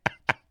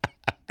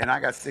 And I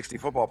got 60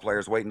 football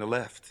players waiting to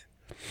lift.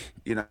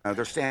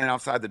 They're standing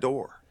outside the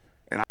door.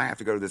 And I have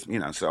to go to this,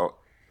 so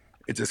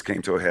it just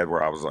came to a head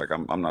where I was like,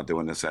 I'm not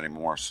doing this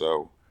anymore.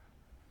 So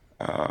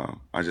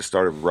I just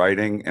started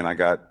writing, and I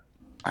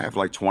have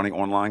like 20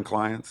 online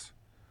clients.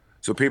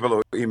 So people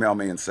will email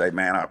me and say,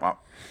 man,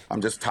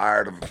 I'm just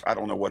tired of, I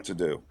don't know what to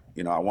do.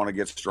 I want to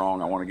get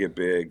strong. I want to get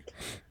big.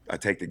 I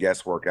take the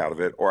guesswork out of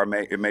it. Or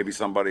it may be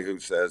somebody who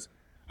says,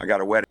 I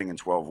got a wedding in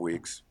 12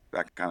 weeks,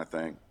 that kind of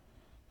thing.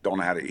 Don't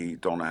know how to eat,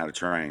 don't know how to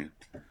train.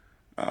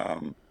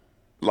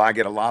 I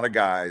get a lot of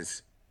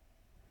guys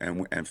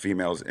and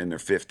females in their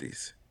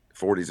 40s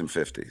and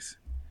 50s.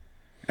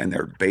 And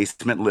they're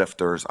basement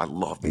lifters. I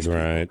love these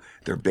people.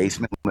 They're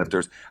basement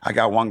lifters. I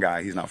got one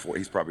guy,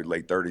 he's probably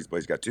late 30s, but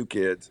he's got 2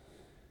 kids.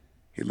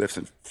 He lifts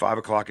at 5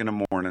 o'clock in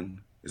the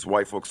morning. His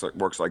wife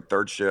works like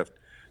third shift.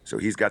 So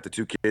he's got the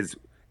 2 kids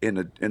in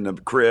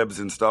the cribs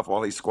and stuff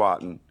while he's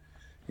squatting.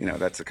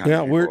 That's the kind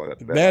of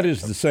people that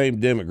is the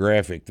same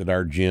demographic that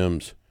our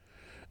gyms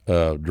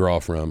draw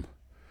from.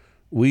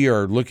 We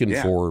are looking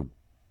for,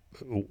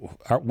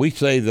 we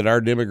say that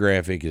our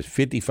demographic is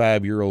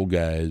 55-year-old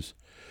guys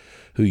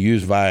who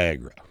use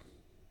Viagra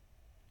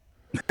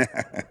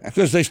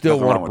because they still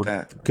want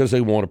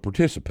to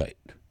participate.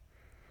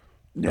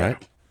 Yeah.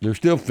 Right? They're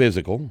still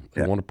physical.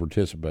 They want to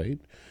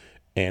participate.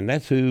 And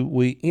that's who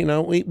we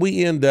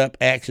end up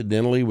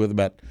accidentally with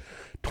about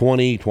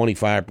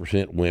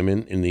 20-25%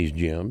 women in these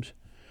gyms.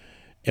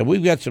 And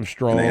we've got some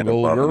strong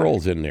old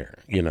girls in there,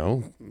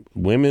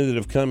 women that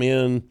have come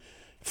in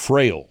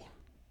frail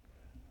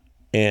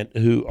and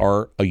who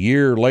are a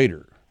year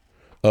later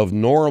of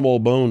normal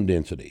bone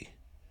density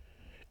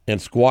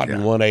and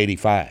squatting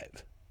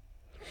 185,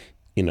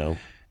 in their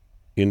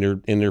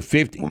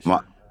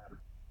 50s.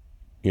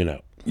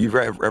 You've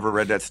ever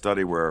read that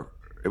study where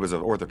it was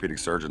an orthopedic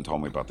surgeon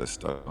told me about this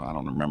stuff. I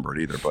don't remember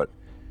it either, but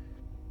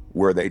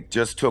where they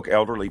just took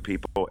elderly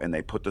people and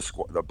they put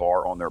the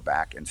bar on their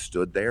back and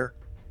stood there,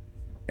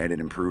 and it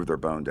improved their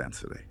bone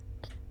density.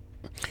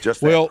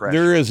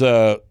 There is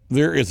a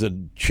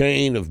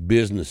chain of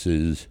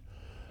businesses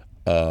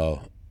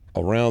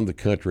around the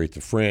country. It's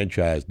a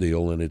franchise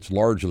deal, and it's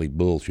largely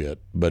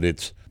bullshit.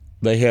 But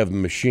they have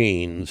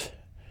machines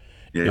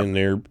in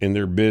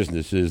their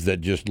businesses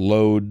that just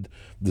load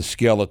the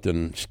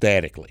skeleton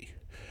statically.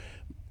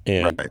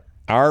 And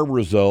our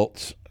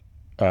results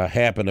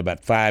happen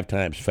about 5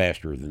 times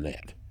faster than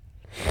that.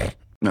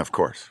 Of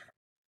course.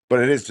 But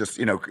it is just,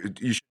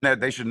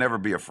 they should never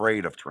be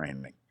afraid of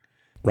training.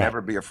 Right.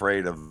 Never be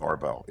afraid of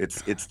barbell.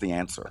 It's the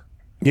answer.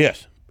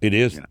 Yes, it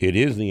is. It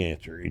is the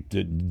answer.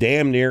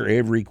 Damn near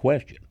every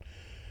question.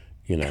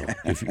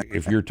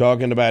 If you're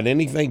talking about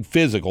anything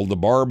physical, the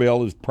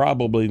barbell is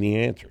probably the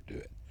answer to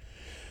it.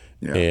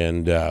 Yeah.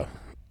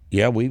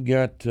 And we've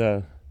got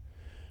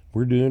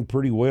we're doing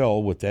pretty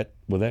well with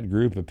that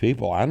group of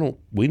people.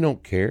 We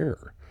don't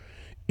care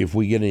if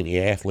we get any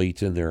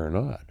athletes in there or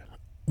not.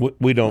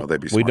 We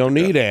don't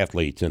need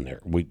athletes in there.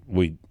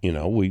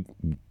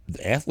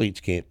 The athletes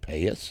can't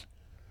pay us.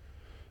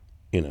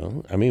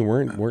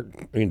 We're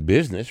in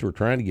business. We're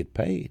trying to get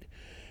paid,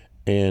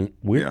 and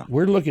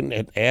we're looking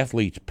at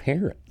athletes'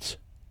 parents.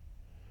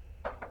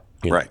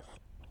 Right.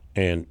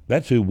 And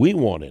that's who we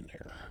want in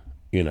there.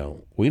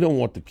 We don't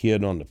want the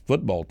kid on the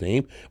football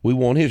team. We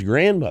want his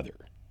grandmother.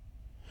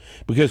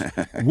 because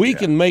we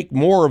can make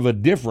more of a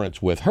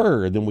difference with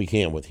her than we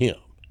can with him,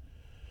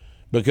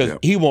 because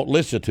he won't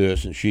listen to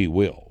us and she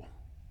will,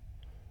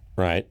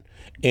 right?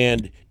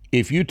 And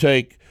if you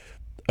take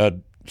a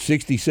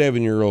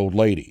 67-year-old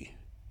lady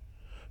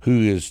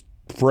who is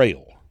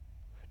frail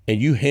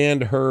and you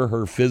hand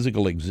her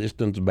physical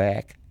existence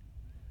back,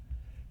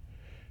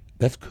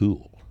 that's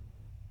cool.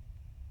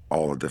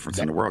 All the difference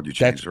in the world. You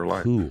changed her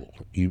life. Cool.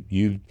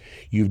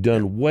 You've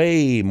done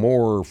way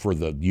more for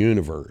the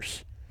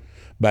universe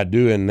by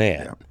doing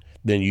that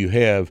than you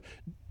have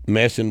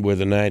messing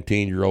with a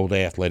 19-year-old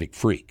athletic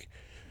freak.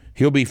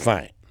 He'll be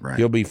fine. Right.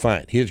 He'll be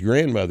fine. His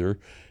grandmother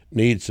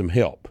needs some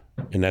help,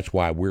 and that's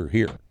why we're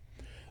here.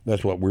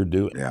 That's what we're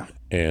doing. Yeah.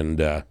 And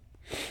man,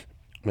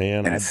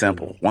 and it's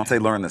simple. Once they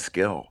learn the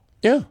skill.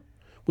 Yeah.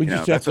 We just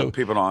have that's to, what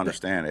people don't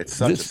understand. It's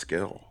such a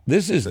skill.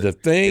 This is the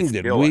thing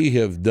that skill. we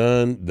have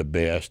done the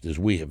best is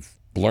we have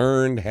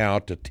learned how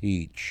to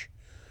teach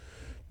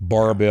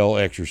barbell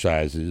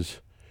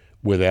exercises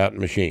without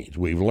machines.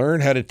 We've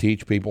learned how to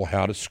teach people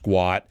how to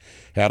squat,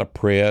 how to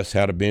press,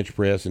 how to bench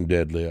press and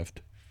deadlift.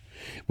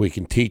 We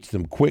can teach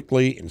them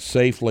quickly and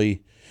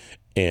safely,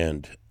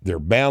 and their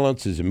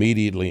balance is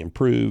immediately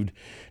improved.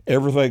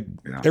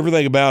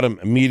 Everything about them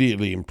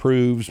immediately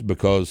improves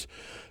because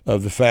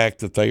of the fact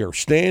that they are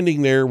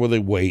standing there with a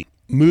weight,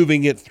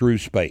 moving it through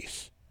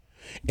space.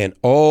 And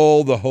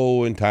the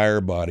whole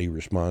entire body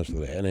responds to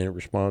that, and it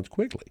responds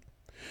quickly.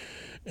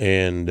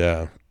 And,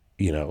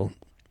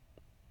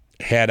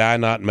 had I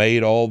not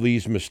made all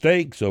these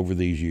mistakes over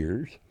these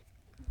years,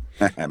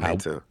 Me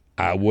too.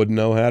 I wouldn't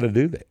know how to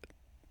do that,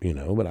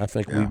 but I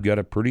think we've got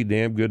a pretty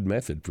damn good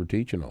method for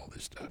teaching all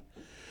this stuff.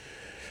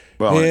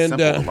 Well, And,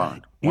 it's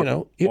simple to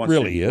learn. it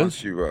really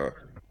is.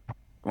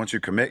 Once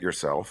you commit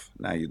yourself,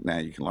 now you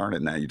can learn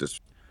it. Now you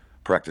just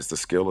practice the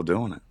skill of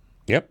doing it.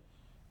 Yep.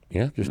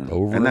 Yeah, just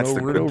over And that's and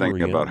the over good and over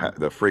thing again. about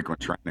the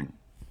frequent training.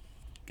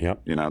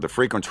 Yep. The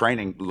frequent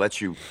training lets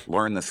you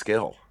learn the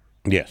skill.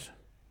 Yes.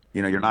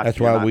 You're not. That's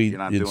you're why not- we you're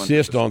not doing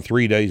insist this- on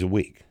 3 days a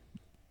week.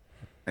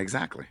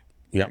 Exactly.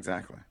 Yep.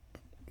 Exactly.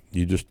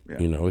 You just,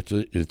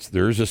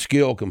 there's a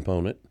skill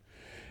component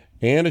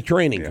and a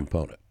training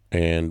component,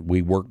 and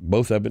we work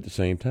both of them at the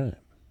same time.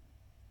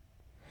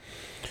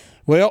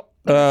 Well,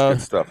 Good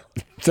stuff.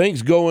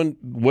 things going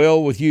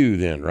well with you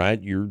then,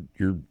 right? You're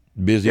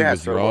busy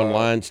with your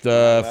online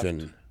stuff,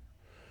 and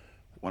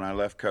When I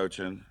left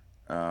coaching,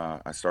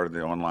 I started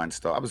the online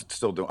stuff. I was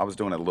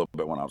doing it a little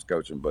bit when I was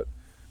coaching, but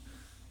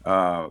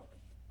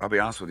I'll be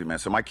honest with you, man.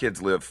 So my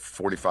kids live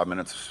 45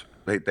 minutes.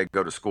 They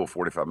go to school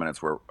 45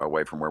 minutes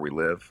away from where we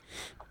live.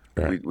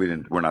 Right.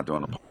 We're not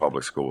doing a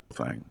public school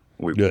thing.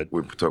 We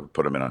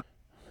put them in a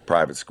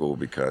private school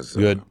because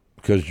good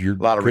because you're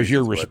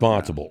reasons, but,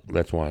 responsible.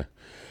 That's why.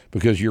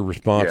 Because you're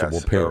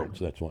responsible parents.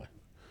 That's why.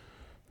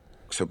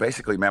 So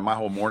basically, man, my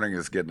whole morning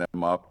is getting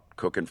them up,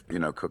 cooking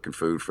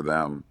food for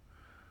them,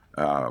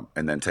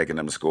 and then taking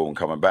them to school and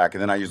coming back.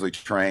 And then I usually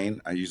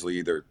train. I usually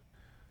either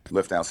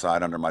lift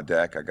outside under my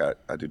deck.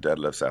 I do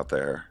deadlifts out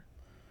there,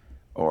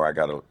 or I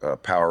got a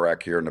power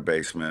rack here in the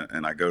basement,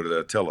 and I go to the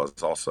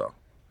Attila's also.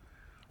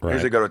 Right. I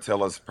usually go to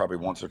Attila's probably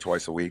once or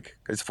twice a week.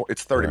 It's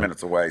 30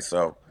 minutes away,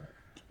 so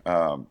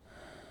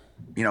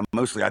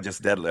mostly I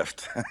just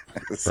deadlift.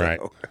 So, Right.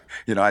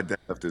 I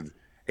deadlifted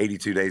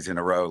 82 days in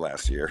a row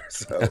last year.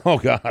 So, Oh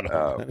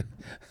God.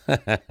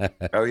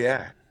 oh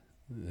yeah.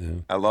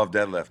 I love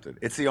deadlifting.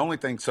 It's the only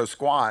thing. So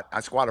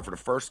I squatted for the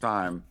first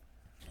time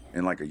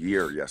in like a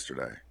year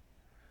yesterday,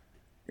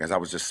 because I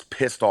was just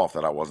pissed off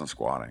that I wasn't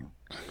squatting.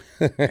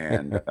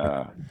 And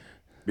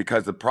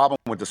because the problem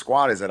with the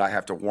squat is that I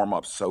have to warm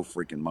up so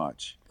freaking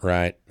much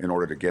Right. in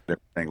order to get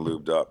everything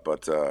lubed up.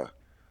 But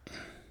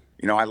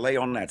I lay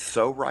on that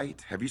Sew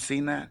Right. Have you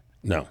seen that?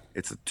 No.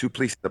 It's 2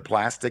 pieces of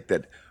plastic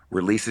that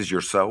releases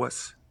your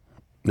psoas.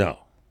 No.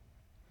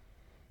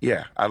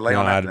 Yeah, I lay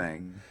on that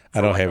thing. I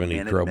for don't like have a any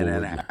minute, trouble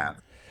minute with and it. a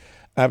half.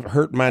 I've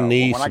hurt my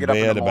knee When I so get up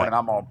in bad the morning,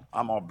 about.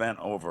 I'm all bent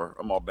over.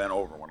 I'm all bent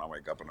over when I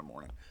wake up in the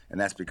morning, and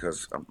that's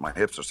because my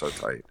hips are so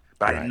tight.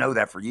 But I didn't know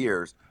that for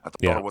years. I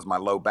thought it was my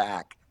low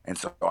back, and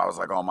so I was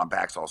like, "Oh, my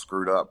back's all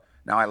screwed up."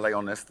 Now I lay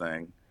on this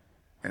thing,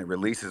 and it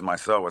releases my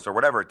psoas or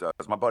whatever it does.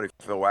 My buddy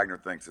Phil Wagner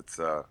thinks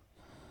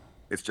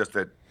it's just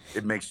that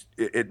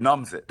it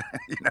numbs it,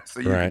 so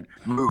you Right.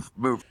 can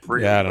move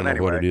freely. Yeah, I don't But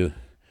know what it anyway,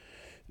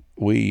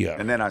 is.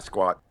 And then I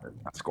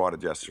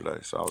squatted yesterday,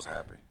 so I was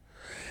happy.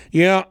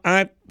 Yeah,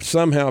 I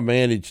somehow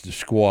managed to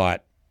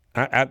squat.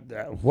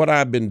 What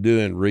I've been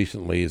doing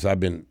recently is I've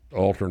been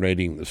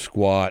alternating the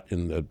squat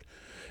and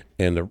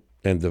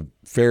the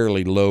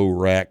fairly low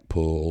rack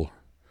pull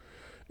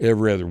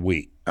every other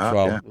week.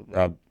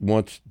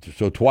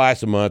 So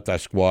twice a month I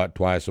squat,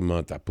 twice a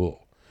month I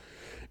pull,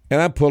 and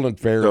I'm pulling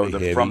fairly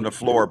heavy. From the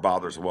floor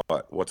bothers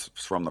what? What's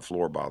from the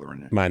floor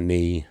bothering you? My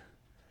knee,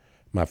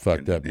 my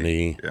fucked up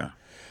knee. Yeah.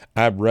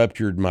 I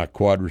ruptured my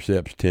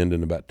quadriceps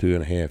tendon about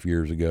 2.5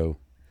 years ago,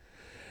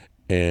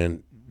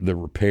 and the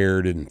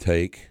repair didn't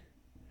take.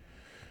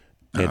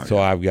 And so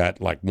I've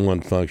got like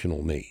one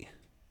functional knee.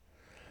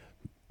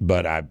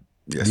 But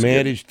Yes,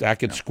 managed. I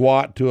could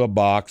squat to a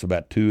box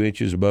about 2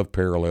 inches above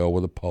parallel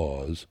with a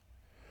pause.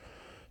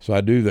 So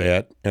I do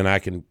that, and I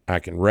can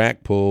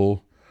rack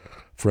pull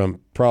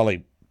from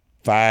probably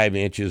 5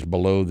 inches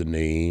below the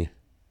knee.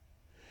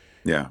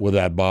 Yeah.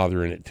 Without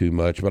bothering it too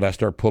much. But I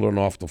start pulling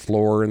off the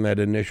floor, and that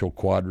initial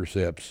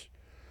quadriceps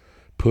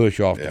push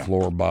off the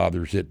floor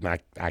bothers it, and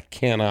I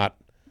cannot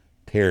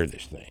tear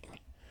this thing.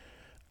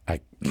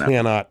 I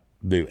cannot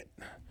do it.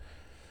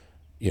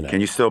 You know.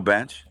 Can you still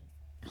bench?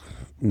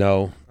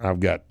 No, I've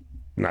got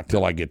not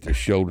till I get the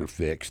shoulder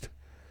fixed.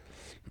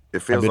 It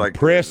feels I've been like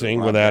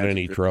pressing without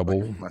any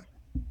trouble.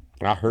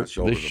 I hurt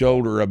this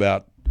shoulder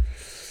about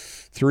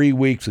 3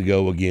 weeks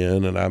ago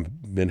again, and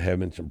I've been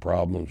having some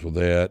problems with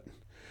that.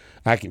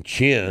 I can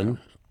chin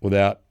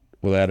without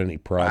any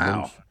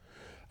problems. Wow.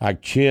 I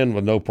chin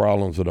with no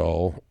problems at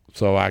all.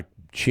 So I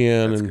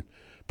chin and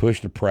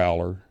push the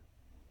prowler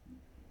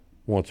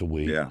once a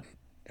week. Yeah.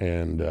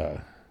 And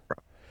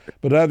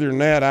but other than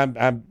that,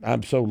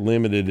 I'm so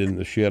limited in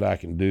the shit I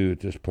can do at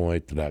this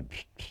point that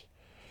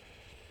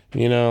what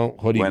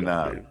are you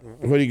gonna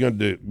do? What are you gonna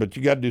do? But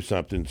you got to do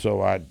something.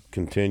 So I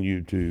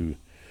continue to.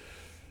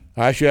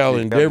 I shall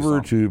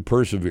endeavor to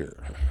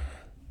persevere.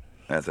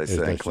 As they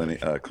say in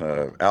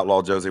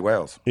Outlaw Josie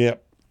Wales.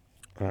 Yep.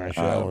 I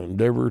shall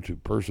endeavor to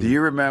persevere. Do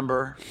you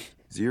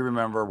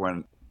remember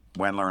when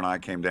Wendler and I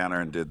came down there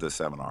and did the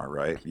seminar,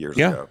 right? Years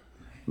ago.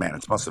 Man,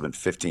 it must have been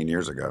 15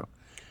 years ago.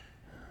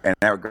 And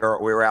that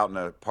girl, we were out in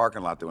the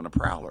parking lot doing a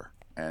prowler,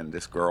 and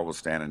this girl was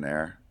standing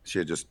there. She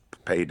had just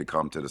paid to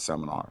come to the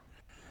seminar.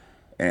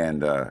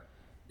 And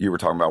you were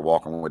talking about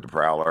walking with the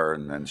prowler,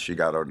 and then she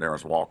got over there and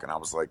was walking. I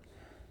was like,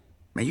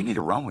 man, you need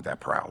to run with that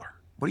prowler.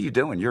 What are you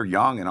doing? You're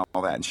young and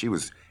all that. And she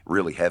was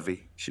really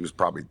heavy. She was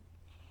probably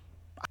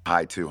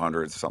high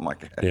 200s, something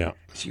like that. Yeah.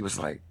 She was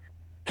like,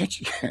 can't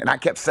you? And I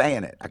kept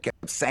saying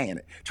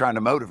it, trying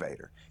to motivate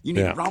her. You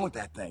need to run with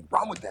that thing.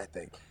 Run with that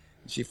thing.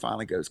 And she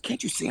finally goes,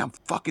 can't you see I'm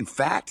fucking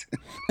fat?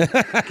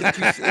 Can't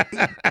you see?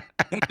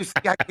 Can't you see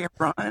I can't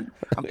run?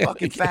 I'm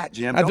fucking fat,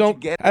 Jim.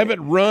 I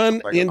haven't run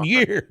in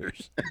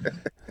years.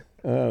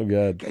 Oh,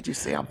 God. Can't you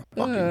see I'm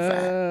fucking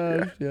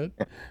fat? Yeah.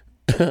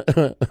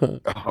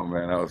 Oh,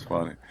 man, that was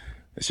funny.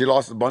 She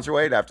lost a bunch of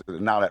weight right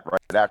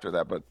after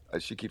that, but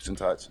she keeps in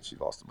touch, and she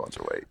lost a bunch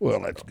of weight. Well,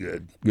 that's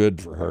good.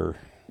 Good for her.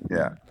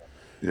 Yeah.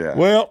 Yeah.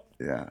 Well,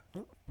 yeah.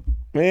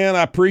 Man,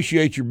 I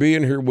appreciate you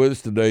being here with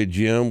us today,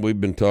 Jim.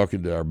 We've been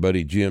talking to our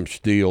buddy Jim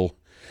Steele,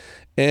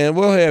 and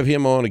we'll have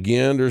him on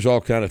again. There's all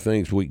kind of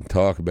things we can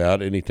talk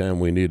about anytime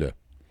we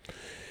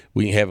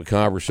can have a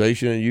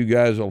conversation, and you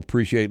guys will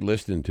appreciate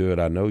listening to it.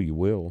 I know you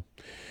will.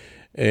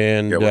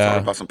 And we'll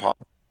talk about some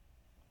politics.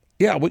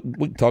 Yeah, we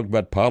can talk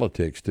about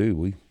politics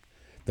too.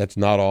 That's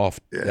not off.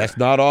 Yeah. That's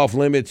not off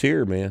limits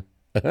here, man.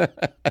 Well,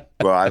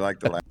 I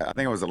think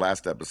it was the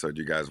last episode.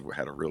 You guys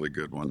had a really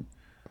good one,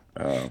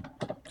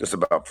 just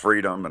about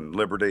freedom and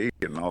liberty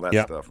and all that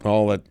stuff.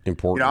 All that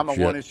important. I'm a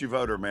shit. one-issue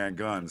voter, man.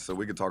 Guns, so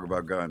we can talk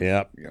about guns.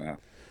 Yep.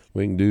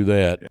 We can do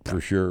that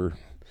for sure.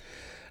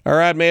 All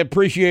right, man.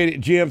 Appreciate it,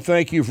 Jim.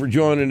 Thank you for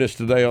joining us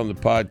today on the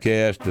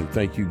podcast, and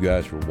thank you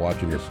guys for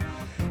watching us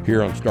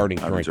here on Starting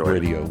Strength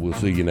Radio. We'll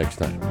see you next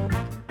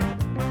time.